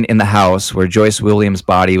still living in the house where Joyce Williams'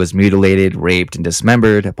 body was mutilated, raped, and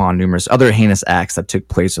dismembered upon numerous other heinous acts that took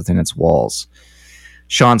place within its walls.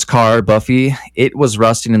 Sean's car, Buffy, it was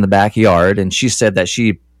rusting in the backyard, and she said that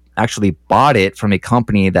she actually bought it from a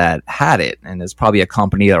company that had it, and it's probably a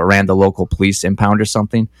company that ran the local police impound or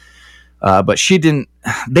something. But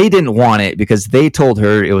they didn't want it because they told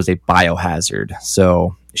her it was a biohazard.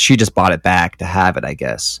 So she just bought it back to have it, I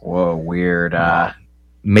guess. Whoa, weird.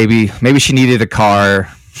 Maybe she needed a car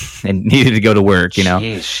and needed to go to work,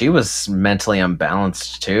 Jeez, she was mentally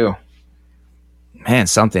unbalanced too. Man,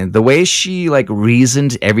 something. The way she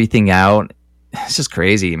reasoned everything out, it's just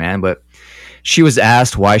crazy, man. But she was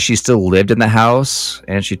asked why she still lived in the house,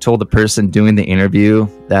 and she told the person doing the interview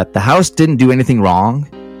that the house didn't do anything wrong.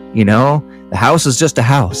 The house is just a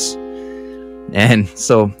house. And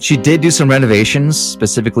so she did do some renovations,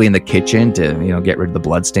 specifically in the kitchen to, get rid of the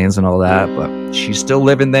bloodstains and all that. But she's still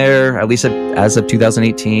living there, at least as of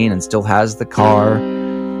 2018, and still has the car.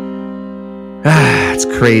 It's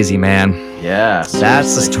crazy, man. Yeah.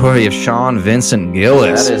 That's the story of Sean Vincent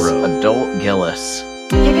Gillis. That is adult Gillis.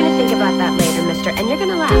 You're gonna think about that later, mister, and you're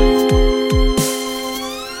gonna laugh.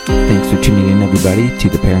 Thanks for tuning in, everybody, to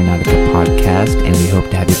the Paranautica podcast, and we hope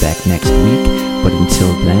to have you back next week. But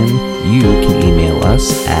until then, you can email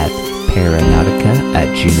us at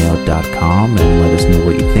paranautica@gmail.com and let us know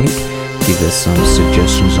what you think. Give us some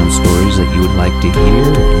suggestions on stories that you would like to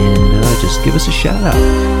hear, and just give us a shout out.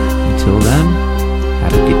 Until then,